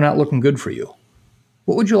 things are not looking good for you.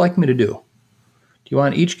 What would you like me to do? Do you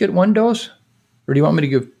want each get 1 dose? Or do you want me to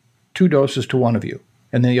give 2 doses to one of you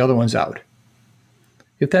and then the other one's out?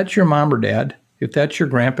 If that's your mom or dad, if that's your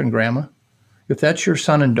grandpa and grandma, if that's your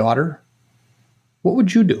son and daughter, what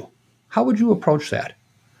would you do? How would you approach that?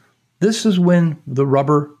 This is when the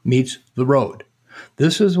rubber meets the road.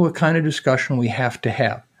 This is what kind of discussion we have to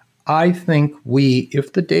have. I think we,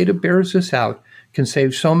 if the data bears this out, can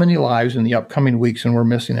save so many lives in the upcoming weeks, and we're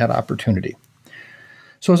missing that opportunity.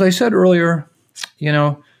 So as I said earlier,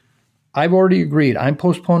 I've already agreed. I'm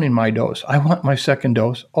postponing my dose. I want my second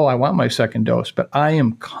dose. Oh, I want my second dose, but I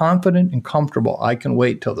am confident and comfortable. I can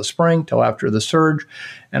wait till the spring, till after the surge,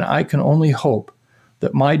 and I can only hope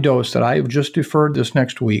that my dose that I have just deferred this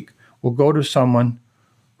next week will go to someone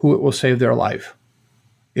who it will save their life.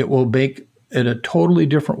 It will make it a totally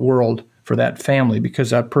different world for that family because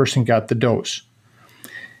that person got the dose.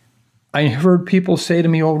 I heard people say to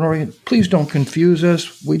me over and over again, please don't confuse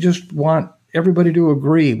us. We just want everybody to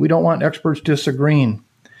agree. We don't want experts disagreeing.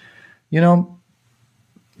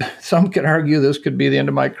 Some could argue this could be the end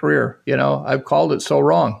of my career. I've called it so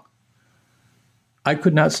wrong. I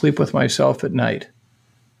could not sleep with myself at night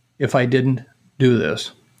if I didn't do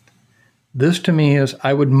this. This to me is,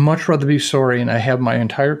 I would much rather be sorry and I have my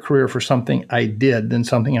entire career for something I did than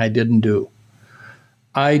something I didn't do.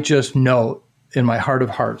 I just know in my heart of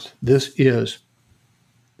hearts, this is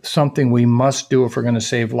something we must do if we're going to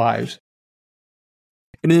save lives.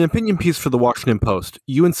 In an opinion piece for the Washington Post,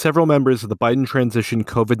 you and several members of the Biden transition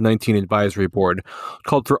COVID-19 advisory board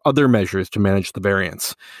called for other measures to manage the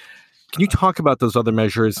variants. Can you talk about those other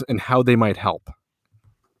measures and how they might help?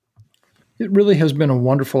 It really has been a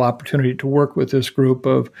wonderful opportunity to work with this group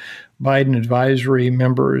of Biden advisory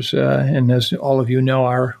members. And as all of you know,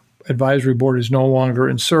 our advisory board is no longer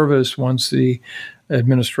in service once the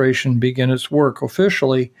administration began its work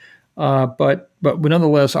officially. But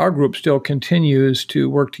nonetheless, our group still continues to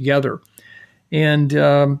work together. And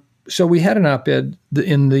so we had an op-ed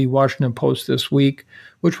in the Washington Post this week,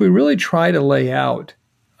 which we really try to lay out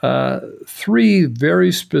 3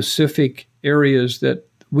 very specific areas that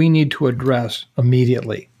we need to address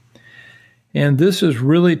immediately. And this is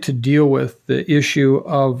really to deal with the issue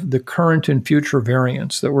of the current and future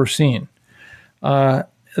variants that we're seeing. The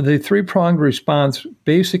 3-pronged response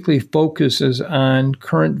basically focuses on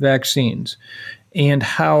current vaccines and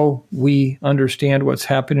how we understand what's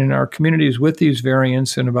happening in our communities with these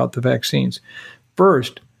variants and about the vaccines.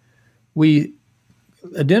 First, we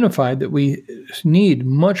identified that we need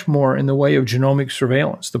much more in the way of genomic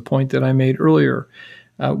surveillance, the point that I made earlier.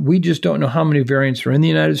 We just don't know how many variants are in the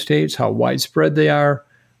United States, how widespread they are.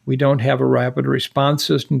 We don't have a rapid response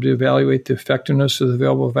system to evaluate the effectiveness of the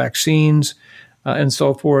available vaccines and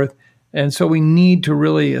so forth. And so we need to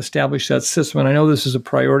really establish that system. And I know this is a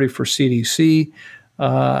priority for CDC.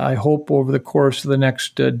 I hope over the course of the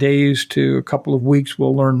next days to a couple of weeks,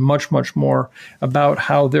 we'll learn much, much more about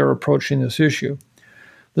how they're approaching this issue.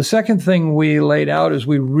 The second thing we laid out is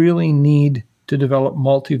we really need to develop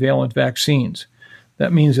multivalent vaccines.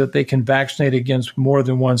 That means that they can vaccinate against more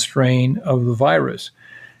than one strain of the virus.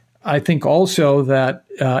 I think also that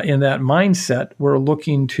in that mindset, we're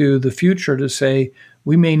looking to the future to say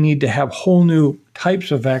we may need to have whole new types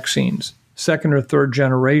of vaccines, 2nd or 3rd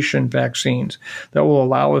generation vaccines that will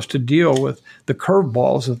allow us to deal with the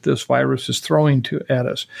curveballs that this virus is throwing at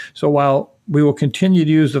us. So while we will continue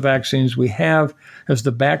to use the vaccines we have as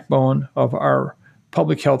the backbone of our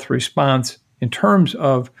public health response in terms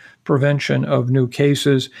of prevention of new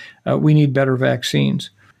cases, we need better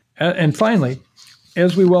vaccines. And finally,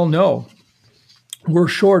 as we well know, we're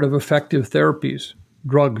short of effective therapies,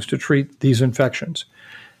 drugs to treat these infections.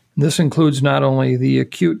 This includes not only the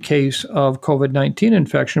acute case of COVID-19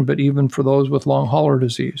 infection, but even for those with long hauler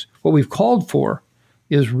disease. What we've called for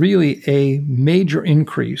is really a major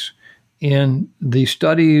increase in the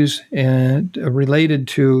studies and related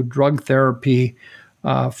to drug therapy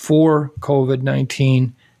for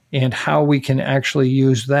COVID-19 and how we can actually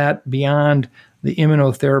use that beyond the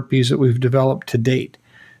immunotherapies that we've developed to date.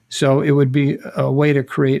 So it would be a way to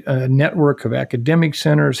create a network of academic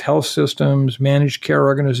centers, health systems, managed care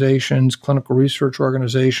organizations, clinical research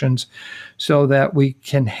organizations, so that we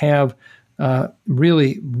can have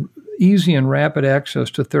really easy and rapid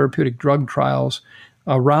access to therapeutic drug trials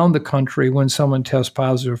around the country when someone tests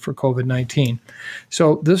positive for COVID-19.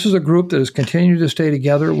 So this is a group that has continued to stay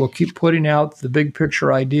together. We'll keep putting out the big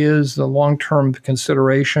picture ideas, the long-term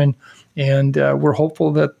consideration, and we're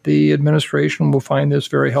hopeful that the administration will find this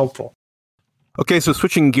very helpful. Okay, so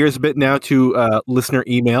switching gears a bit now to listener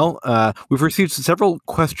email. We've received several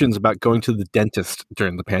questions about going to the dentist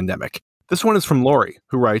during the pandemic. This one is from Lori,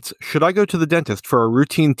 who writes, should I go to the dentist for a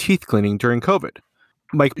routine teeth cleaning during COVID?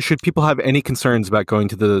 Mike, should people have any concerns about going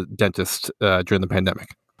to the dentist during the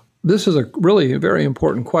pandemic? This is a really very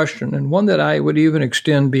important question, and one that I would even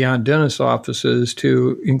extend beyond dentist offices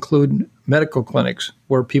to include medical clinics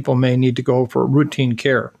where people may need to go for routine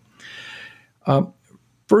care.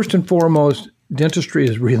 First and foremost, dentistry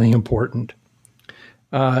is really important.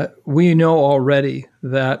 We know already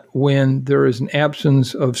that when there is an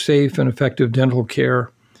absence of safe and effective dental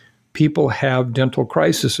care, people have dental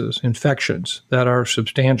crises, infections that are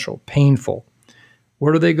substantial, painful.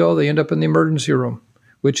 Where do they go? They end up in the emergency room,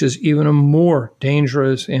 which is even a more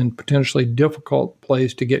dangerous and potentially difficult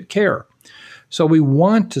place to get care. So we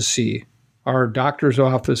want to see our doctor's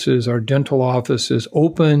offices, our dental offices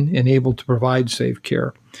open and able to provide safe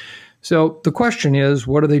care. So the question is,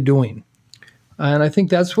 what are they doing? And I think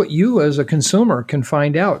that's what you as a consumer can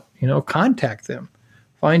find out. Contact them.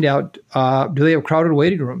 Find out, do they have crowded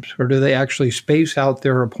waiting rooms, or do they actually space out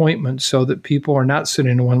their appointments so that people are not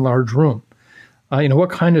sitting in one large room?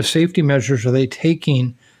 What kind of safety measures are they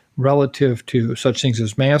taking relative to such things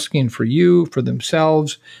as masking for you, for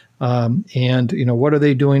themselves, and what are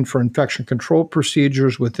they doing for infection control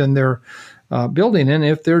procedures within their building? And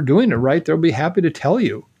if they're doing it right, they'll be happy to tell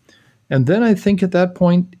you. And then I think at that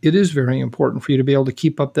point, it is very important for you to be able to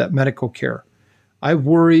keep up that medical care. I've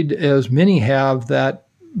worried, as many have, that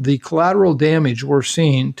the collateral damage we're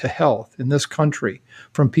seeing to health in this country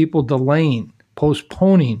from people delaying,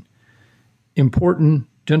 postponing important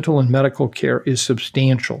dental and medical care is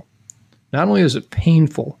substantial. Not only is it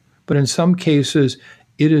painful, but in some cases,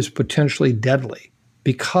 it is potentially deadly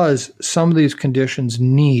because some of these conditions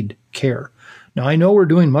need care. Now, I know we're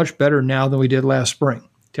doing much better now than we did last spring.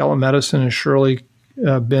 Telemedicine has surely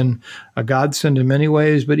been a godsend in many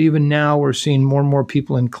ways, but even now we're seeing more and more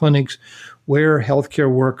people in clinics where healthcare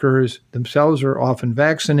workers themselves are often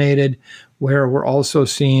vaccinated, where we're also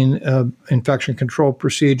seeing infection control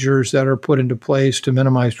procedures that are put into place to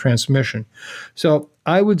minimize transmission. So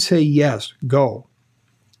I would say yes, go.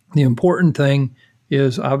 The important thing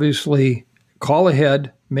is obviously call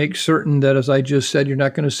ahead, make certain that, as I just said, you're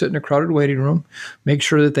not going to sit in a crowded waiting room. Make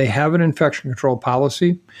sure that they have an infection control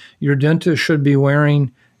policy. Your dentist should be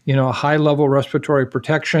wearing, a high-level respiratory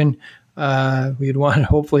protection. We'd want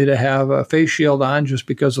hopefully to have a face shield on just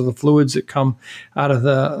because of the fluids that come out of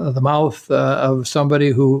the mouth of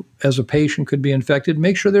somebody who, as a patient, could be infected.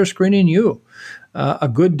 Make sure they're screening you. A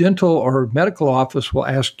good dental or medical office will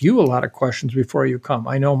ask you a lot of questions before you come.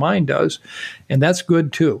 I know mine does, and that's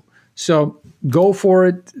good too. So go for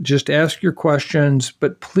it. Just ask your questions,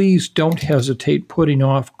 but please don't hesitate putting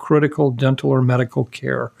off critical dental or medical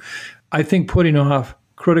care. I think putting off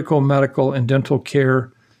critical medical and dental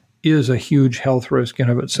care is a huge health risk in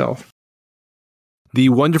of itself. The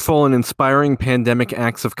wonderful and inspiring pandemic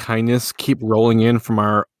acts of kindness keep rolling in from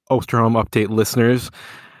our Osterholm Update listeners.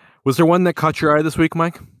 Was there one that caught your eye this week,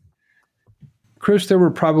 Mike? Chris, there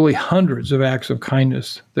were probably hundreds of acts of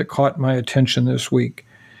kindness that caught my attention this week.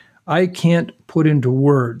 I can't put into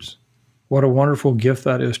words what a wonderful gift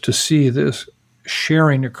that is to see this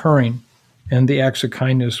sharing occurring and the acts of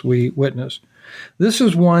kindness we witness. This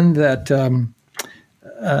is one that,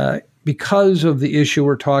 because of the issue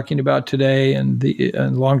we're talking about today and the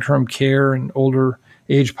long-term care and older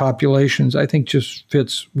age populations, I think just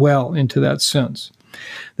fits well into that sense.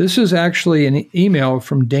 This is actually an email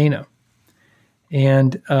from Dana,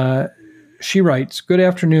 and she writes, "Good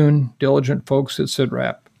afternoon, diligent folks at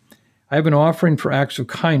CIDRAP. I have an offering for acts of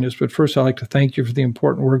kindness, but first I'd like to thank you for the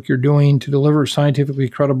important work you're doing to deliver scientifically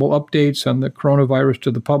credible updates on the coronavirus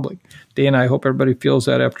to the public." Dana, I hope everybody feels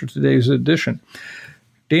that after today's edition.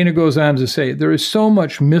 Dana goes on to say, "There is so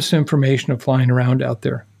much misinformation flying around out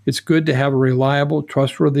there. It's good to have a reliable,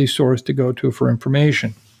 trustworthy source to go to for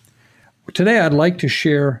information. Today, I'd like to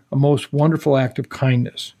share a most wonderful act of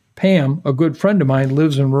kindness. Pam, a good friend of mine,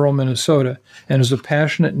 lives in rural Minnesota and is a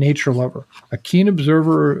passionate nature lover, a keen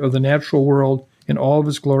observer of the natural world in all of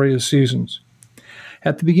its glorious seasons.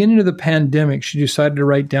 At the beginning of the pandemic, she decided to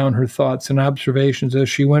write down her thoughts and observations as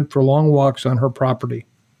she went for long walks on her property.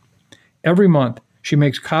 Every month, she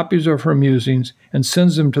makes copies of her musings and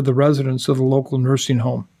sends them to the residents of the local nursing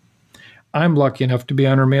home. I'm lucky enough to be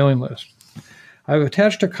on her mailing list. I've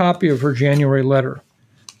attached a copy of her January letter.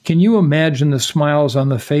 Can you imagine the smiles on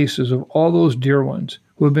the faces of all those dear ones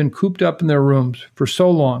who have been cooped up in their rooms for so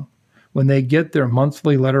long when they get their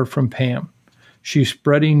monthly letter from Pam? She's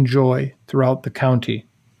spreading joy throughout the county.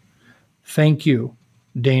 Thank you,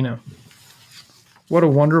 Dana. What a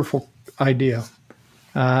wonderful idea.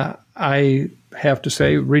 I have to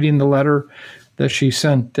say, reading the letter that she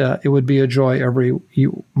sent, it would be a joy every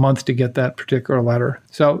month to get that particular letter.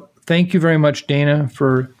 So thank you very much, Dana,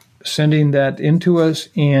 for sending that into us.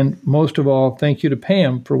 And most of all, thank you to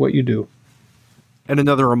Pam for what you do. And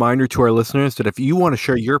another reminder to our listeners that if you want to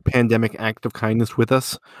share your pandemic act of kindness with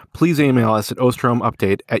us, please email us at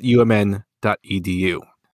osterholmupdate@umn.edu.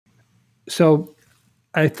 So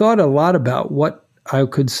I thought a lot about what I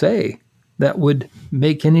could say that would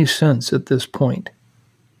make any sense at this point.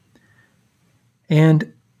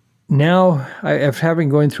 And now, having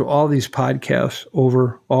going through all these podcasts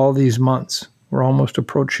over all these months, we're almost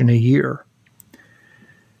approaching a year.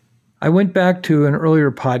 I went back to an earlier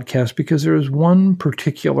podcast because there was one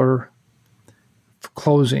particular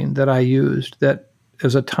closing that I used that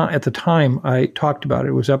at the time I talked about it.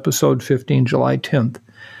 It was episode 15, July 10th.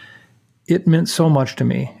 It meant so much to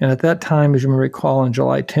me. And at that time, as you may recall, on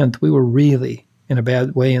July 10th, we were really in a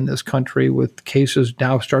bad way in this country with cases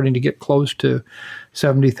now starting to get close to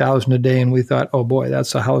 70,000 a day. And we thought, oh boy,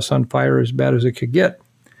 that's a house on fire as bad as it could get.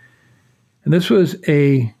 And this was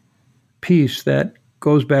a piece that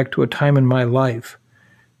goes back to a time in my life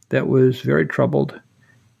that was very troubled.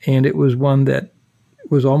 And it was one that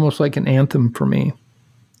was almost like an anthem for me.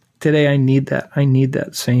 Today, I need that. I need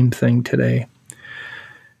that same thing today.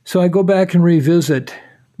 So I go back and revisit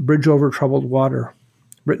Bridge Over Troubled Water,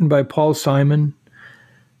 written by Paul Simon,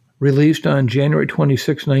 released on January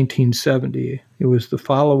 26, 1970. It was the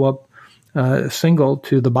follow-up single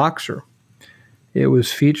to The Boxer. It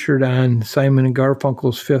was featured on Simon and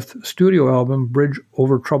Garfunkel's fifth studio album, Bridge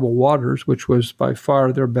Over Troubled Waters, which was by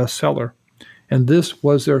far their bestseller. And this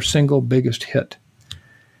was their single biggest hit.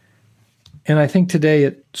 And I think today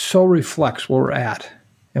it so reflects where we're at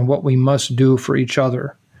and what we must do for each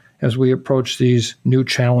other as we approach these new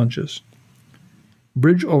challenges.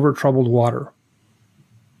 Bridge Over Troubled Water.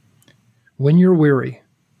 When you're weary,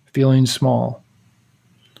 feeling small,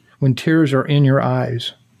 when tears are in your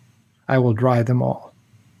eyes, I will dry them all.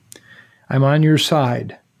 I'm on your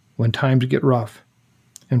side when times get rough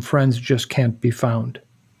and friends just can't be found.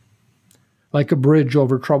 Like a bridge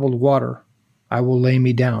over troubled water, I will lay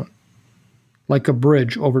me down. Like a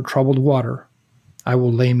bridge over troubled water, I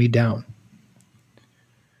will lay me down.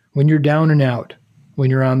 When you're down and out, when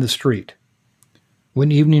you're on the street,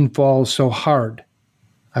 when evening falls so hard,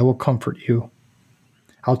 I will comfort you.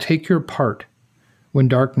 I'll take your part when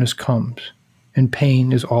darkness comes and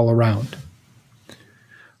pain is all around.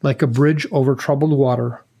 Like a bridge over troubled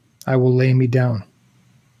water, I will lay me down.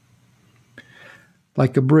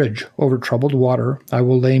 Like a bridge over troubled water, I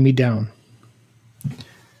will lay me down.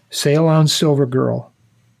 Sail on, silver girl,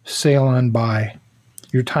 sail on by.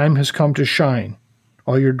 Your time has come to shine.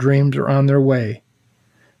 All your dreams are on their way.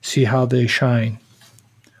 See how they shine.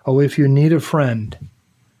 Oh, if you need a friend,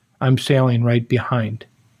 I'm sailing right behind.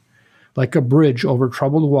 Like a bridge over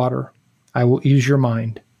troubled water, I will ease your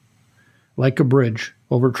mind. Like a bridge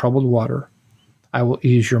over troubled water, I will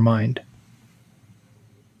ease your mind.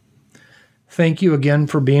 Thank you again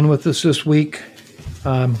for being with us this week.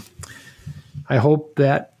 I hope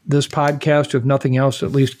that this podcast, if nothing else,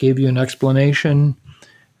 at least gave you an explanation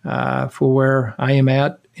for where I am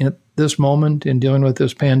at this moment in dealing with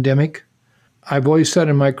this pandemic. I've always said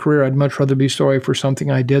in my career, I'd much rather be sorry for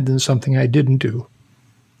something I did than something I didn't do.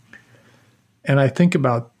 And I think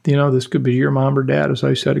about, this could be your mom or dad. As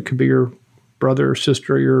I said, it could be your brother or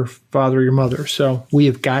sister, your father, or your mother. So we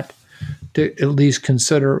have got to at least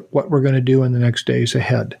consider what we're going to do in the next days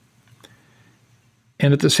ahead.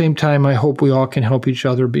 And at the same time, I hope we all can help each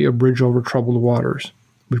other be a bridge over troubled waters.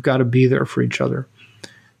 We've got to be there for each other.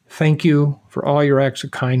 Thank you for all your acts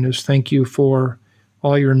of kindness. Thank you for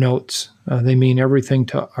all your notes. They mean everything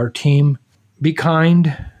to our team. Be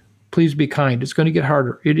kind. Please be kind. It's going to get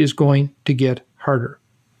harder. It is going to get harder.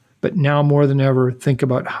 But now more than ever, think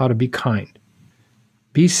about how to be kind.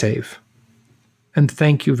 Be safe. And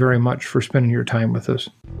thank you very much for spending your time with us.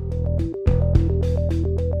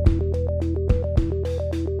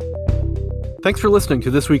 Thanks for listening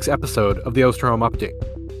to this week's episode of the Osterholm Update.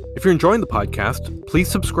 If you're enjoying the podcast, please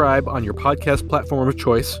subscribe on your podcast platform of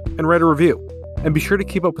choice and write a review. And be sure to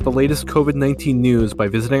keep up with the latest COVID-19 news by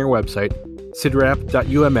visiting our website,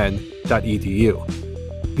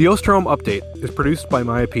 cidrap.umn.edu. The Osterholm Update is produced by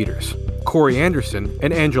Maya Peters. Corey Anderson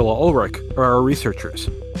and Angela Ulrich are our researchers,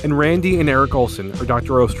 and Randy and Eric Olson are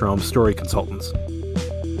Dr. Osterholm's story consultants.